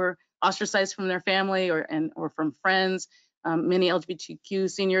if they were ostracized from their family or from friends. Many LGBTQ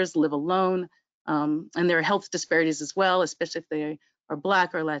seniors live alone, and there are health disparities as well, especially if they are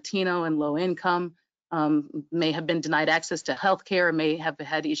Black or Latino and low income. May have been denied access to health care, may have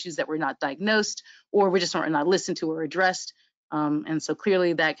had issues that were not diagnosed or were just not listened to or addressed. And so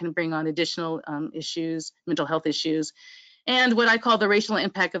clearly that can bring on additional issues, mental health issues, and what I call the racial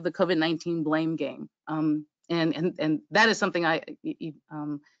impact of the COVID-19 blame game. And that is something there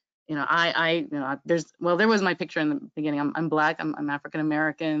was my picture in the beginning. I'm Black, I'm African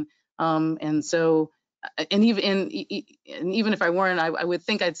American, and so. And even if I weren't, I would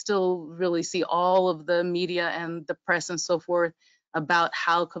think I'd still really see all of the media and the press and so forth about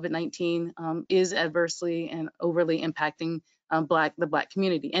how COVID-19 is adversely and overly impacting the Black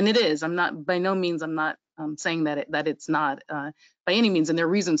community, and it is. I'm not by no means. I'm not saying that it's not by any means, and there are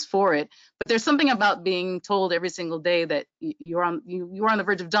reasons for it. But there's something about being told every single day that you're on the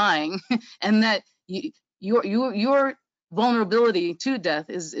verge of dying, and that your vulnerability to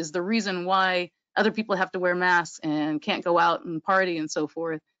death is the reason why other people have to wear masks and can't go out and party and so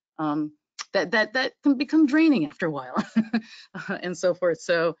forth. That can become draining after a while, and so forth.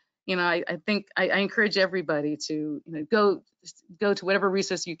 So, I think I encourage everybody to go to whatever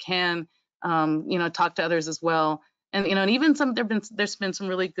resource you can. Talk to others as well, and and even there's been some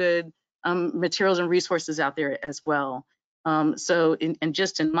really good materials and resources out there as well. So,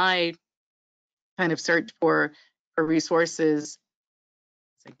 just in my kind of search for resources.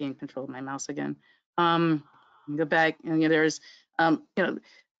 I gain control of my mouse again. Go back, and there's, Dr.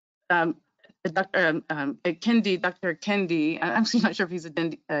 Kendi. I'm actually not sure if he's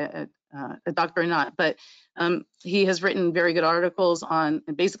a doctor or not, but he has written very good articles on,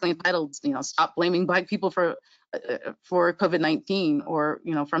 basically entitled, "Stop Blaming Black People for COVID-19, or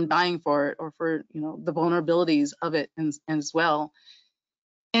from dying for it, or for the vulnerabilities of it, and as well."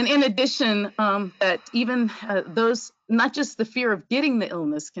 And in addition, that even those, not just the fear of getting the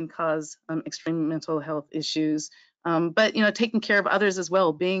illness can cause extreme mental health issues, but taking care of others as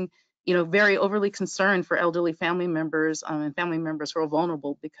well, being very overly concerned for elderly family members and family members who are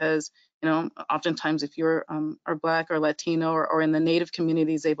vulnerable, because oftentimes if you're are Black or Latino or in the Native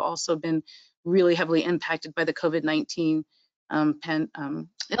communities, they've also been really heavily impacted by the COVID-19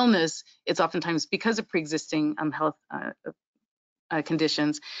 illness. It's oftentimes because of pre-existing health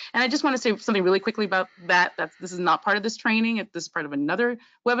conditions. And I just want to say something really quickly about that. This is not part of this training. This is part of another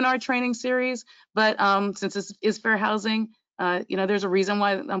webinar training series. But since this is fair housing, there's a reason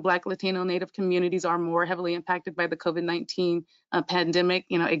why Black, Latino, Native communities are more heavily impacted by the COVID-19 pandemic.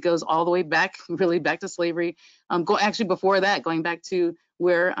 It goes all the way back, really back to slavery. Actually before that, going back to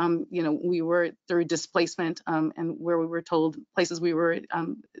where we were through displacement, and where we were told places we were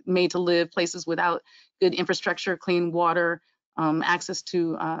made to live, places without good infrastructure, clean water, access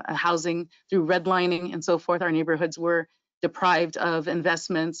to housing through redlining and so forth. Our neighborhoods were deprived of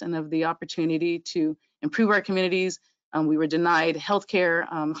investments and of the opportunity to improve our communities. We were denied healthcare,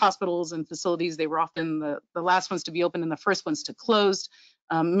 hospitals and facilities. They were often the last ones to be open and the first ones to close.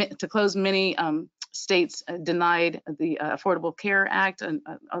 Many states denied the Affordable Care Act,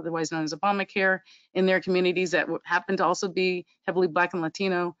 otherwise known as Obamacare, in their communities that happened to also be heavily Black and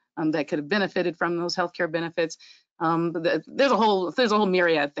Latino, that could have benefited from those healthcare benefits. There's a whole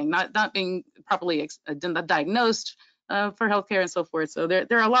myriad thing, not being properly diagnosed for healthcare and so forth. So there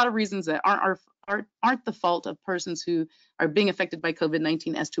are a lot of reasons that aren't the fault of persons who are being affected by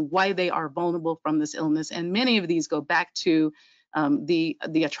COVID-19 as to why they are vulnerable from this illness. And many of these go back to the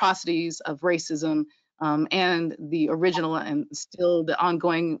atrocities of racism, and the original and still the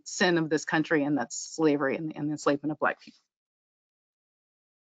ongoing sin of this country, and that's slavery and the enslavement of Black people.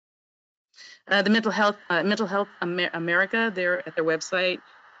 The Mental Health America, they're at their website.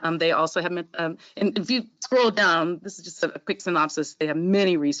 They also have, and if you scroll down, this is just a quick synopsis. They have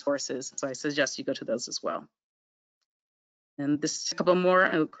many resources, so I suggest you go to those as well. And this is a couple more: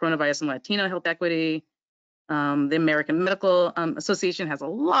 coronavirus and Latino health equity. The American Medical Association has a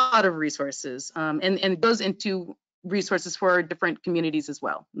lot of resources, and goes into resources for different communities as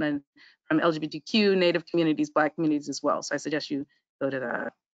well, and then from LGBTQ, Native communities, Black communities as well. So I suggest you go to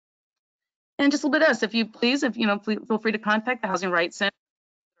that. And just a little bit of us, if you please, feel free to contact the Housing Rights Center,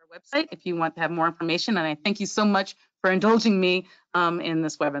 our website if you want to have more information. And I thank you so much for indulging me in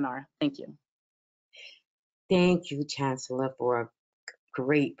this webinar. Thank you. Thank you, Chancellor, for a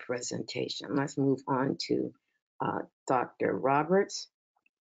great presentation. Let's move on to Dr. Roberts.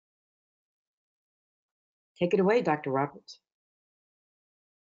 Take it away, Dr. Roberts.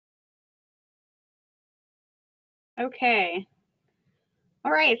 Okay.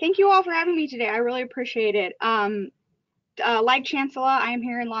 All right. Thank you all for having me today. I really appreciate it. Like Chancela, I am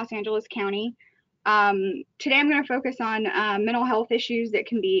here in Los Angeles County. Today I'm going to focus on mental health issues that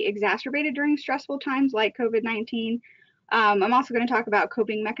can be exacerbated during stressful times like COVID-19. I'm also going to talk about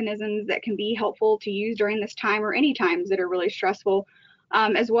coping mechanisms that can be helpful to use during this time or any times that are really stressful,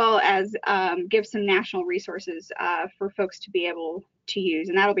 as well as give some national resources for folks to be able to use,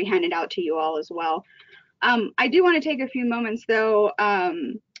 and that'll be handed out to you all as well. I do want to take a few moments though,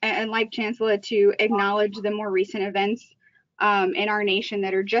 and like Chancela, to acknowledge the more recent events in our nation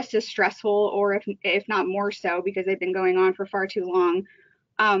that are just as stressful, or if not more so, because they've been going on for far too long.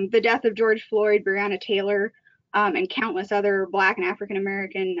 The death of George Floyd, Breonna Taylor, and countless other Black and African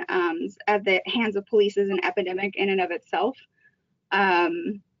American at the hands of police is an epidemic in and of itself.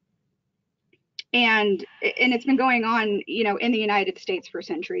 And it's been going on, you know, in the United States for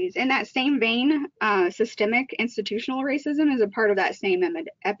centuries. In that same vein, systemic institutional racism is a part of that same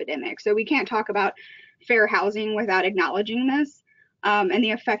epidemic. So we can't talk about fair housing without acknowledging this and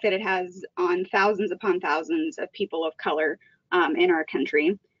the effect that it has on thousands upon thousands of people of color in our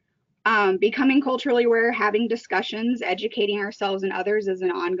country. Becoming culturally aware, having discussions, educating ourselves and others is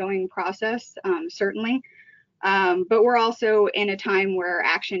an ongoing process, certainly. But we're also in a time where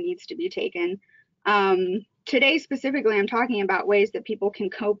action needs to be taken. Today specifically, I'm talking about ways that people can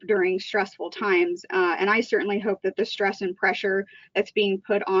cope during stressful times. And I certainly hope that the stress and pressure that's being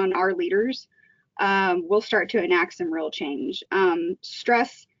put on our leaders will start to enact some real change.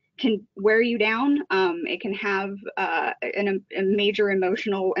 Stress can wear you down. It can have a major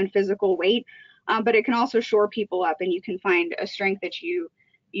emotional and physical weight, but it can also shore people up, and you can find a strength that you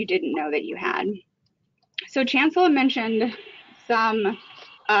didn't know that you had. So Chancellor mentioned some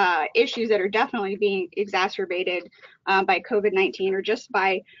issues that are definitely being exacerbated by COVID-19 or just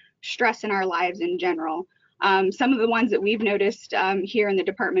by stress in our lives in general. Some of the ones that we've noticed here in the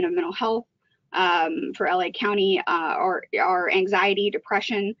Department of Mental Health for LA County are anxiety,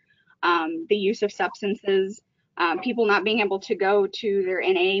 depression, the use of substances, people not being able to go to their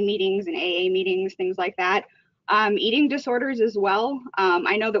NA meetings and AA meetings, things like that. Eating disorders as well.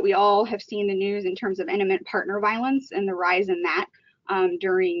 I know that we all have seen the news in terms of intimate partner violence and the rise in that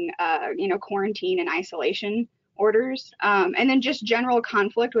during you know, quarantine and isolation orders, and then just general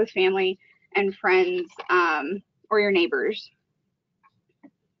conflict with family and friends or your neighbors.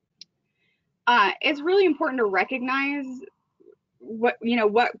 It's really important to recognize what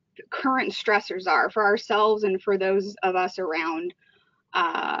current stressors are for ourselves and for those of us around,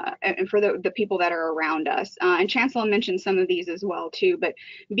 and for the people that are around us. And Chancellor mentioned some of these as well too, but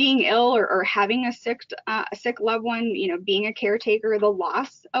being ill or having a sick loved one, you know, being a caretaker, the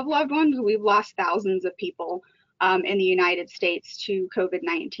loss of loved ones. We've lost thousands of people in the United States to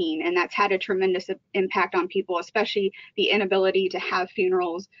COVID-19, and that's had a tremendous impact on people, especially the inability to have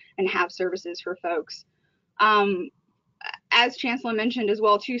funerals and have services for folks. As Chancellor mentioned as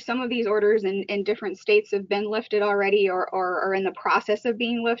well too, some of these orders in different states have been lifted already or are in the process of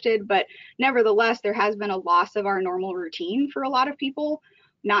being lifted, but nevertheless, there has been a loss of our normal routine for a lot of people,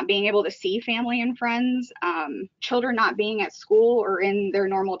 not being able to see family and friends, children not being at school or in their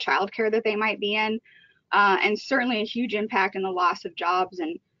normal childcare that they might be in, and certainly a huge impact in the loss of jobs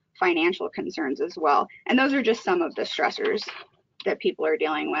and financial concerns as well. And those are just some of the stressors that people are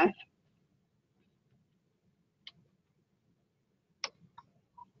dealing with.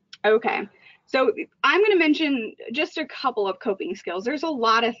 Okay, so I'm going to mention just a couple of coping skills. There's a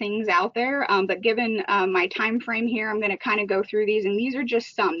lot of things out there, but given my time frame here, I'm going to kind of go through these, and these are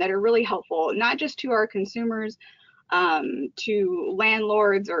just some that are really helpful, not just to our consumers, to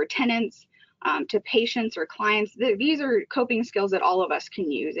landlords or tenants, to patients or clients. These are coping skills that all of us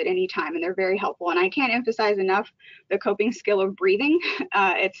can use at any time, and they're very helpful. And I can't emphasize enough the coping skill of breathing.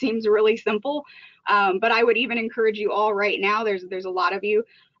 It seems really simple, but I would even encourage you all right now, there's a lot of you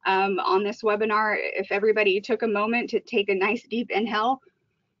on this webinar, if everybody took a moment to take a nice deep inhale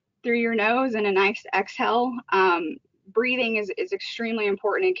through your nose and a nice exhale. Breathing is extremely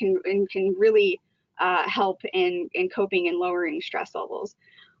important and can really help in coping and lowering stress levels.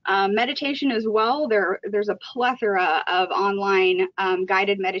 Meditation as well, there's a plethora of online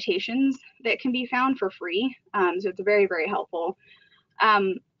guided meditations that can be found for free, so it's very, very helpful.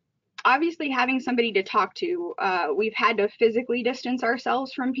 obviously having somebody to talk to. We've had to physically distance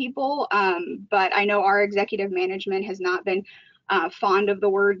ourselves from people, but I know our executive management has not been fond of the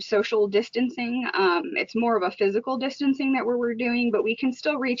word social distancing. It's more of a physical distancing that we're doing, but we can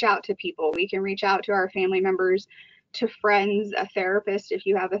still reach out to people. We can reach out to our family members, to friends, a therapist if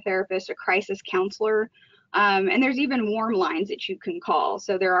you have a therapist, a crisis counselor. And there's even warm lines that you can call.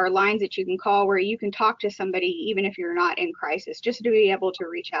 So there are lines that you can call where you can talk to somebody even if you're not in crisis. Just to be able to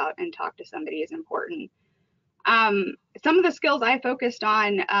reach out and talk to somebody is important. Some of the skills I focused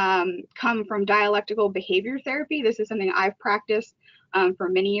on come from dialectical behavior therapy. This is something I've practiced for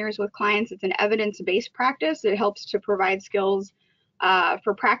many years with clients. It's an evidence-based practice. It helps to provide skills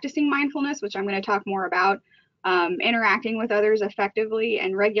for practicing mindfulness, which I'm going to talk more about, interacting with others effectively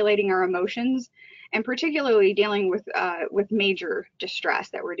and regulating our emotions, and particularly dealing with major distress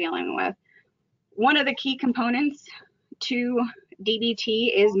that we're dealing with. One of the key components to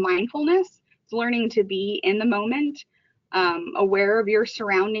DBT is mindfulness. It's learning to be in the moment, aware of your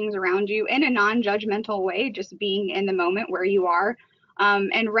surroundings around you in a non-judgmental way, just being in the moment where you are,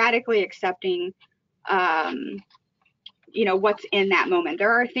 and radically accepting what's in that moment.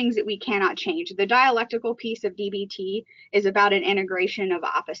 There are things that we cannot change. The dialectical piece of DBT is about an integration of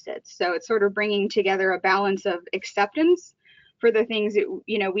opposites. So it's sort of bringing together a balance of acceptance for the things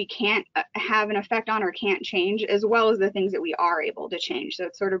that we can't have an effect on or can't change, as well as the things that we are able to change. So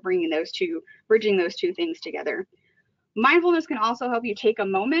it's sort of bringing bridging those two things together. Mindfulness can also help you take a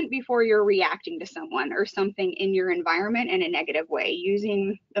moment before you're reacting to someone or something in your environment in a negative way.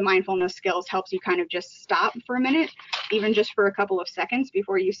 Using the mindfulness skills helps you kind of just stop for a minute, even just for a couple of seconds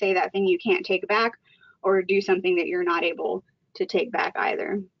before you say that thing you can't take back or do something that you're not able to take back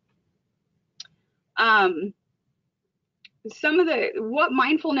either. What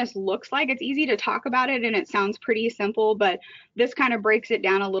mindfulness looks like, it's easy to talk about it and it sounds pretty simple, but this kind of breaks it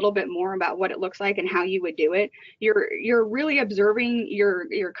down a little bit more about what it looks like and how you would do it. You're really observing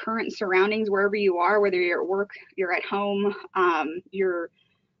your current surroundings wherever you are, whether you're at work, you're at home, you're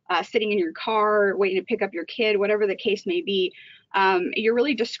sitting in your car, waiting to pick up your kid, whatever the case may be. You're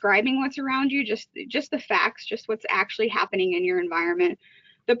really describing what's around you, just the facts, just what's actually happening in your environment.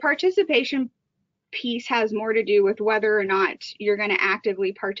 The participation piece has more to do with whether or not you're going to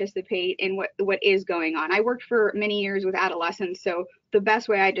actively participate in what is going on. I worked for many years with adolescents, so the best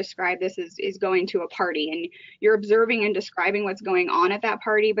way I describe this is going to a party, and you're observing and describing what's going on at that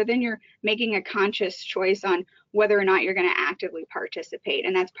party, but then you're making a conscious choice on whether or not you're going to actively participate,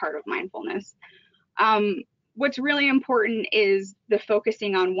 and that's part of mindfulness. What's really important is the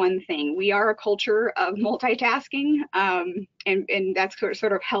focusing on one thing. We are a culture of multitasking, and that's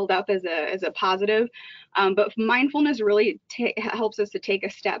sort of held up as a positive. But mindfulness really helps us to take a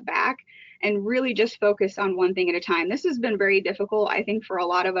step back and really just focus on one thing at a time. This has been very difficult, I think, for a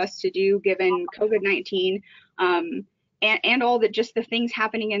lot of us to do, given COVID-19 and all just the things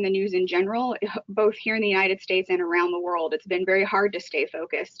happening in the news in general, both here in the United States and around the world. It's been very hard to stay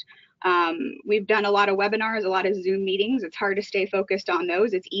focused. We've done a lot of webinars, a lot of Zoom meetings. It's hard to stay focused on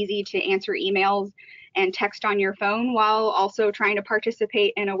those. It's easy to answer emails and text on your phone while also trying to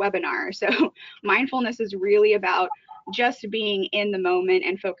participate in a webinar. So mindfulness is really about just being in the moment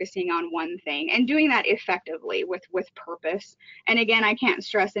and focusing on one thing and doing that effectively with purpose. And again, I can't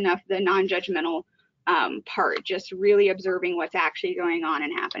stress enough the non-judgmental part, just really observing what's actually going on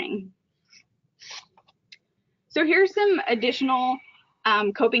and happening. So here's some additional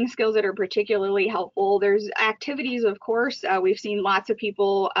coping skills that are particularly helpful. There's activities, of course. We've seen lots of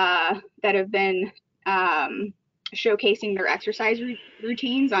people that have been showcasing their exercise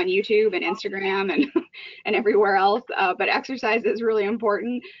routines on YouTube and Instagram and everywhere else, but exercise is really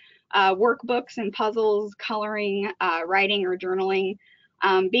important. Workbooks and puzzles, coloring, writing or journaling,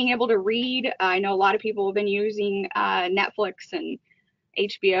 being able to read. I know a lot of people have been using Netflix and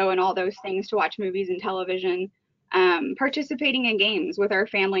HBO and all those things to watch movies and television. Participating in games with our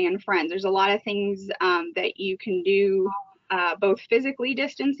family and friends. There's a lot of things that you can do, both physically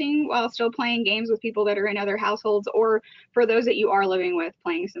distancing while still playing games with people that are in other households, or for those that you are living with,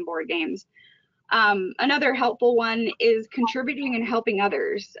 playing some board games. Another helpful one is contributing and helping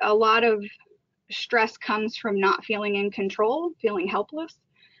others. A lot of stress comes from not feeling in control, feeling helpless.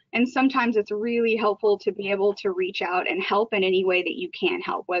 And sometimes it's really helpful to be able to reach out and help in any way that you can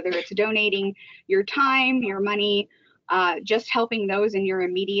help, whether it's donating your time, your money, just helping those in your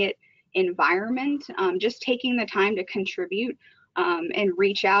immediate environment. Just taking the time to contribute and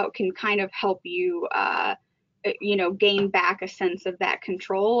reach out can kind of help you, gain back a sense of that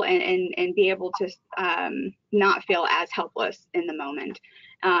control and be able to not feel as helpless in the moment.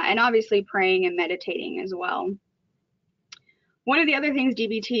 And obviously praying and meditating as well. One of the other things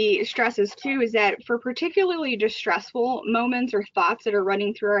DBT stresses too is that for particularly distressful moments or thoughts that are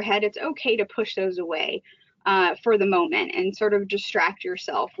running through our head, it's okay to push those away for the moment and sort of distract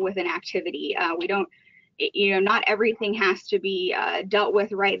yourself with an activity. We don't, you know, not everything has to be dealt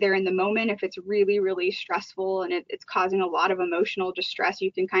with right there in the moment. If it's really, really stressful and it's causing a lot of emotional distress,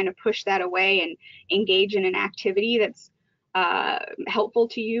 you can kind of push that away and engage in an activity that's helpful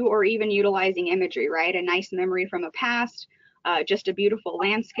to you, or even utilizing imagery, right? A nice memory from a past, just a beautiful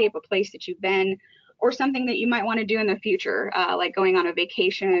landscape, a place that you've been, or something that you might want to do in the future, like going on a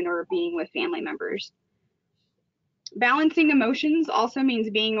vacation or being with family members. Balancing emotions also means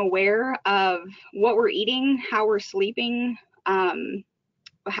being aware of what we're eating, how we're sleeping,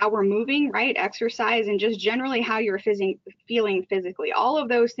 how we're moving, right? Exercise, and just generally how you're feeling physically. All of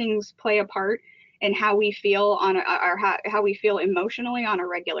those things play a part in how we feel on or how we feel emotionally on a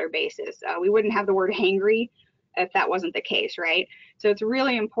regular basis. We wouldn't have the word hangry if that wasn't the case, right? So it's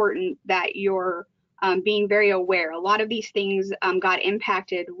really important that you're being very aware. A lot of these things got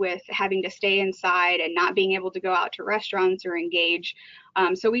impacted with having to stay inside and not being able to go out to restaurants or engage.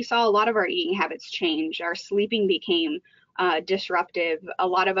 So we saw a lot of our eating habits change. Our sleeping became disruptive. A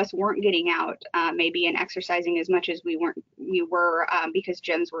lot of us weren't getting out maybe and exercising as much as we were because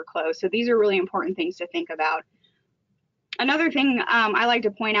gyms were closed. So these are really important things to think about. Another thing I like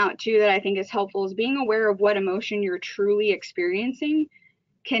to point out too that I think is helpful is being aware of what emotion you're truly experiencing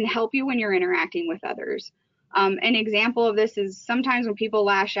can help you when you're interacting with others. An example of this is sometimes when people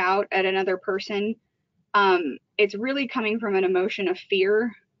lash out at another person, it's really coming from an emotion of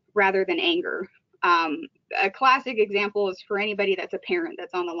fear rather than anger. A classic example is for anybody that's a parent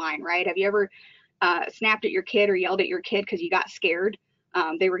that's on the line, right? Have you ever snapped at your kid or yelled at your kid because you got scared?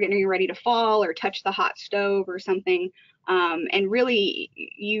 They were getting ready to fall or touch the hot stove or something. And really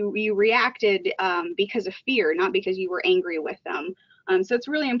you reacted because of fear, not because you were angry with them. So it's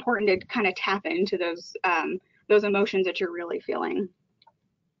really important to kind of tap into those emotions that you're really feeling.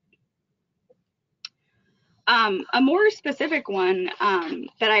 A more specific one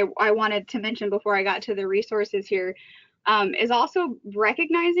that I wanted to mention before I got to the resources here is also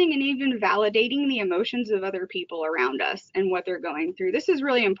recognizing and even validating the emotions of other people around us and what they're going through. This is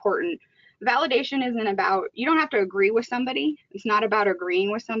really important. Validation isn't about, you don't have to agree with somebody. It's not about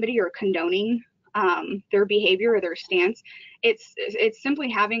agreeing with somebody or condoning their behavior or their stance. It's simply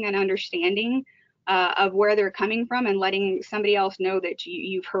having an understanding of where they're coming from and letting somebody else know that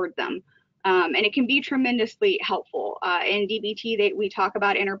you've heard them. And it can be tremendously helpful. In DBT, we talk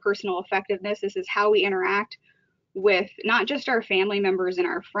about interpersonal effectiveness. This is how we interact with not just our family members and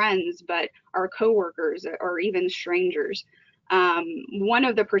our friends, but our coworkers or even strangers. One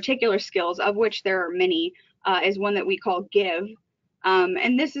of the particular skills, of which there are many, is one that we call give.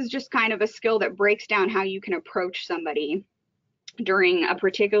 And this is just kind of a skill that breaks down how you can approach somebody during a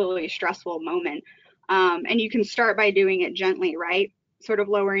particularly stressful moment. And you can start by doing it gently, right? Sort of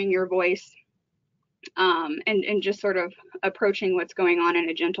lowering your voice and just sort of approaching what's going on in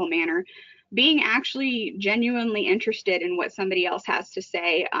a gentle manner. Being actually genuinely interested in what somebody else has to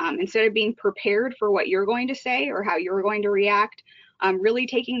say, instead of being prepared for what you're going to say or how you're going to react, really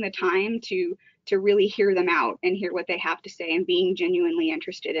taking the time to really hear them out and hear what they have to say and being genuinely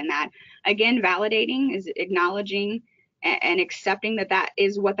interested in that. Again, validating is acknowledging and accepting that that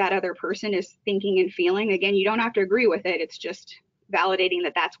is what that other person is thinking and feeling. Again, you don't have to agree with it. It's just validating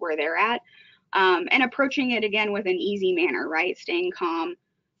that that's where they're at, and approaching it again with an easy manner, right? Staying calm,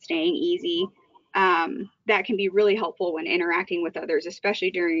 staying easy. That can be really helpful when interacting with others,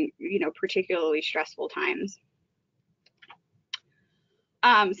 especially during, particularly stressful times.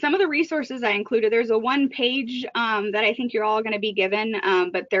 Some of the resources I included, there's a one page that I think you're all going to be given,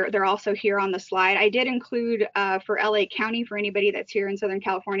 but they're also here on the slide. I did include for LA County, for anybody that's here in Southern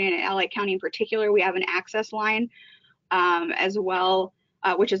California and LA County in particular, we have an access line as well,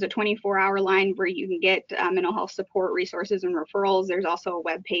 which is a 24-hour line where you can get mental health support resources and referrals. There's also a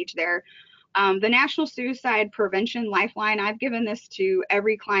web page there. The National Suicide Prevention Lifeline, I've given this to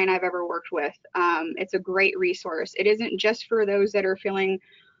every client I've ever worked with. It's a great resource. It isn't just for those that are feeling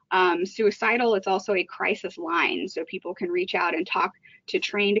suicidal, it's also a crisis line. So people can reach out and talk to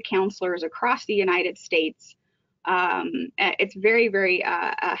trained counselors across the United States. It's very, very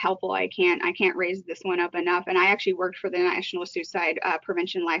helpful. I can't raise this one up enough. And I actually worked for the National Suicide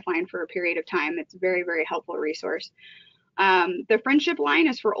Prevention Lifeline for a period of time. It's a very, very helpful resource. The Friendship Line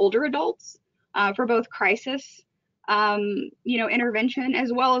is for older adults, for both crisis, intervention,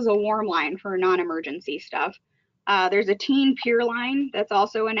 as well as a warm line for non-emergency stuff. There's a Teen Peer Line that's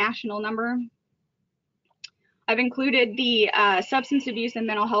also a national number. I've included the Substance Abuse and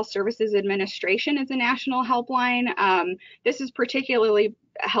Mental Health Services Administration as a national helpline. This is particularly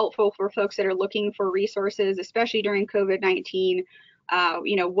helpful for folks that are looking for resources, especially during COVID-19.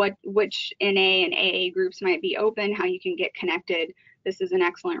 You know, which NA and AA groups might be open, how you can get connected. This is an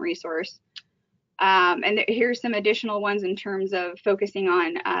excellent resource. And here's some additional ones in terms of focusing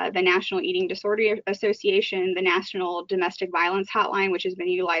on the National Eating Disorder Association, the National Domestic Violence Hotline, which has been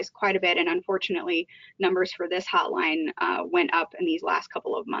utilized quite a bit. And unfortunately, numbers for this hotline went up in these last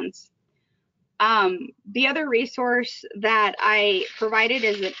couple of months. The other resource that I provided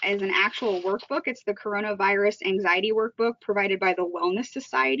is an actual workbook. It's the Coronavirus Anxiety Workbook provided by the Wellness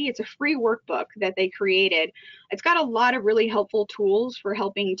Society. It's a free workbook that they created. It's got a lot of really helpful tools for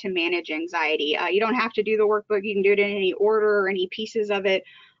helping to manage anxiety. You don't have to do the workbook. You can do it in any order or any pieces of it.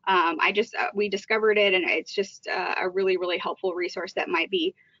 We discovered it, and it's just a really, really helpful resource that might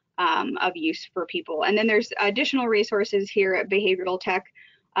be of use for people. And then there's additional resources here at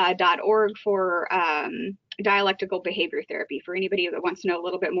behavioraltech.org for dialectical behavior therapy for anybody that wants to know a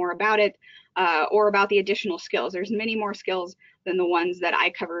little bit more about it or about the additional skills. There's many more skills than the ones that I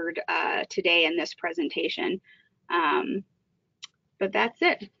covered today in this presentation. But that's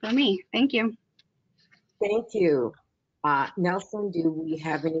it for me. Thank you. Thank you. Nelson, do we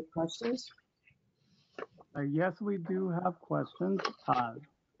have any questions? Yes, we do have questions.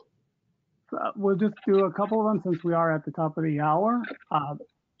 We'll just do a couple of them since we are at the top of the hour.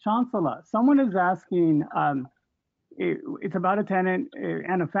 Chancela, someone is asking, it's about a tenant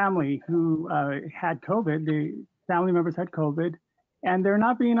and a family who had COVID. The family members had COVID, and they're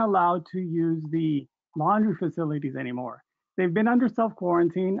not being allowed to use the laundry facilities anymore. They've been under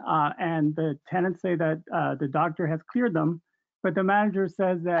self-quarantine, and the tenants say that the doctor has cleared them, but the manager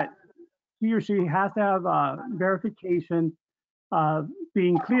says that he or she has to have verification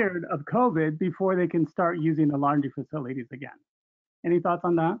being cleared of COVID before they can start using the laundry facilities again. Any thoughts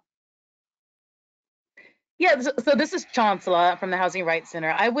on that? Yeah, so this is Chancela from the Housing Rights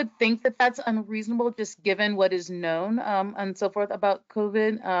Center. I would think that that's unreasonable, just given what is known and so forth about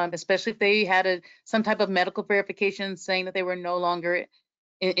COVID, especially if they had some type of medical verification saying that they were no longer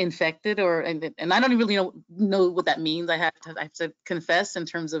infected, and I don't really know what that means. I have to confess in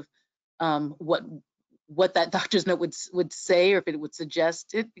terms of what that doctor's note would say, or if it would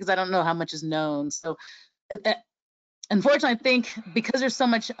suggest it, because I don't know how much is known. So unfortunately, I think because there's so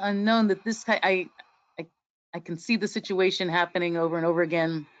much unknown that this I can see the situation happening over and over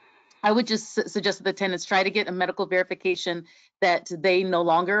again. I would just suggest that the tenants try to get a medical verification that they no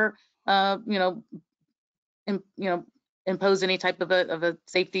longer, impose any type of a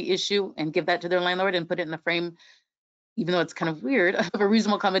safety issue, and give that to their landlord and put it in a frame, even though it's kind of weird, of a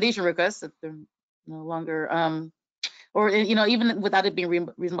reasonable accommodation request that they're no longer, or even without it being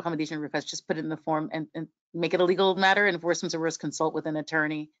reasonable accommodation request, just put it in the form and make it a legal matter, and if worse comes to worse, consult with an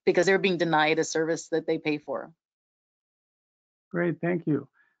attorney, because they're being denied a service that they pay for. Great, thank you.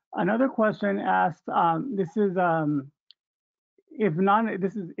 Another question asked, if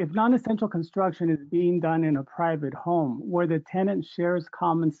non-essential construction is being done in a private home where the tenant shares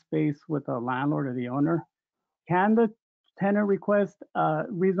common space with the landlord or the owner, can the tenant request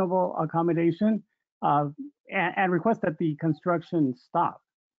reasonable accommodation and request that the construction stop?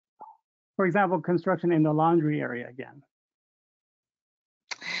 For example, construction in the laundry area again.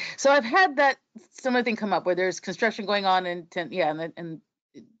 So I've had that similar thing come up where there's construction going on and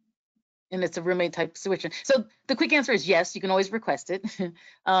it's a roommate type situation. So the quick answer is yes, you can always request it.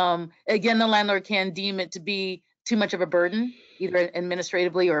 Again, the landlord can deem it to be too much of a burden, either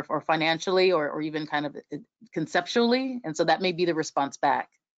administratively or financially, or even kind of conceptually. And so that may be the response back,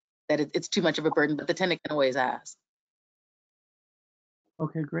 that it's too much of a burden, but the tenant can always ask.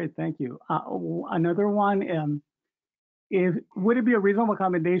 Okay, great, thank you. Another one, would it be a reasonable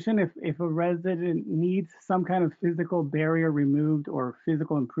accommodation if a resident needs some kind of physical barrier removed or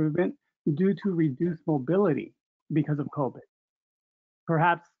physical improvement due to reduced mobility because of COVID?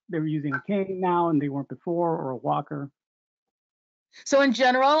 Perhaps they're using a cane now and they weren't before, or a walker. So in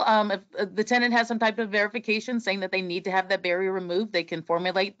general, if the tenant has some type of verification saying that they need to have that barrier removed, they can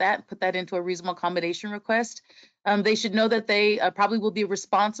formulate that, put that into a reasonable accommodation request. They should know that they probably will be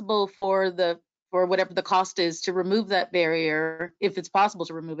responsible for whatever the cost is to remove that barrier, if it's possible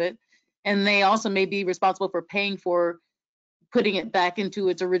to remove it. And they also may be responsible for paying for putting it back into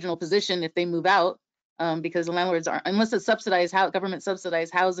its original position if they move out, because the landlords aren't, unless it's subsidized, government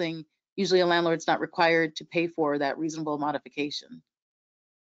subsidized housing, usually a landlord's not required to pay for that reasonable modification.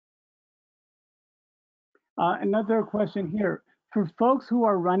 Another question here. For folks who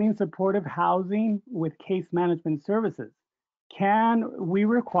are running supportive housing with case management services, can we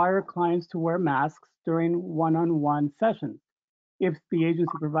require clients to wear masks during one-on-one sessions if the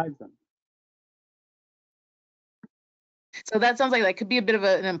agency provides them? So that sounds like that could be a bit of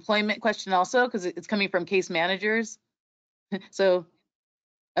an employment question also, because it's coming from case managers. So,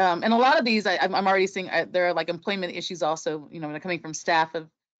 and a lot of these, I'm already seeing there are like employment issues also, you know, coming from staff of,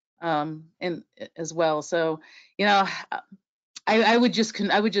 and as well. So, you know, I would just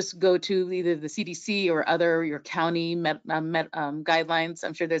go to either the CDC or your county guidelines.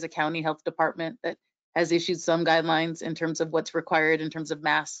 I'm sure there's a county health department that has issued some guidelines in terms of what's required in terms of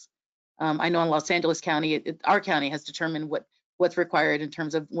masks. I know in Los Angeles County, our county has determined what's required in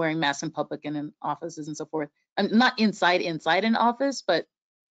terms of wearing masks in public and in offices and so forth. Not inside an office, but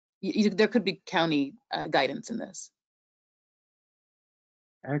there could be county guidance in this.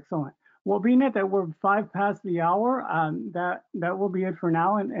 Excellent. Well, being that we're 5 past the hour, that will be it for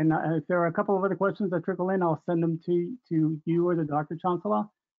now. And if there are a couple of other questions that trickle in, I'll send them to you or the Dr. Chancela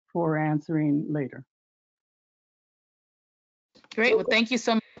for answering later. Great. Well, thank you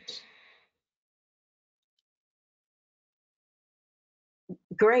so much.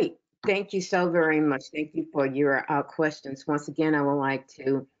 Great. Thank you so very much. Thank you for your questions. Once again, I would like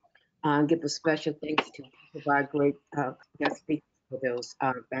to give a special thanks to both of our great guest speakers for those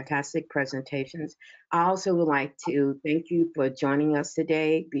fantastic presentations. I also would like to thank you for joining us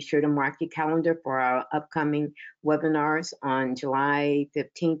today. Be sure to mark your calendar for our upcoming webinars on July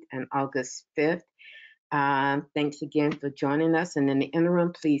 15th and August 5th. Thanks again for joining us. And in the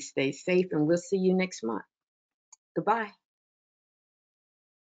interim, please stay safe and we'll see you next month. Goodbye.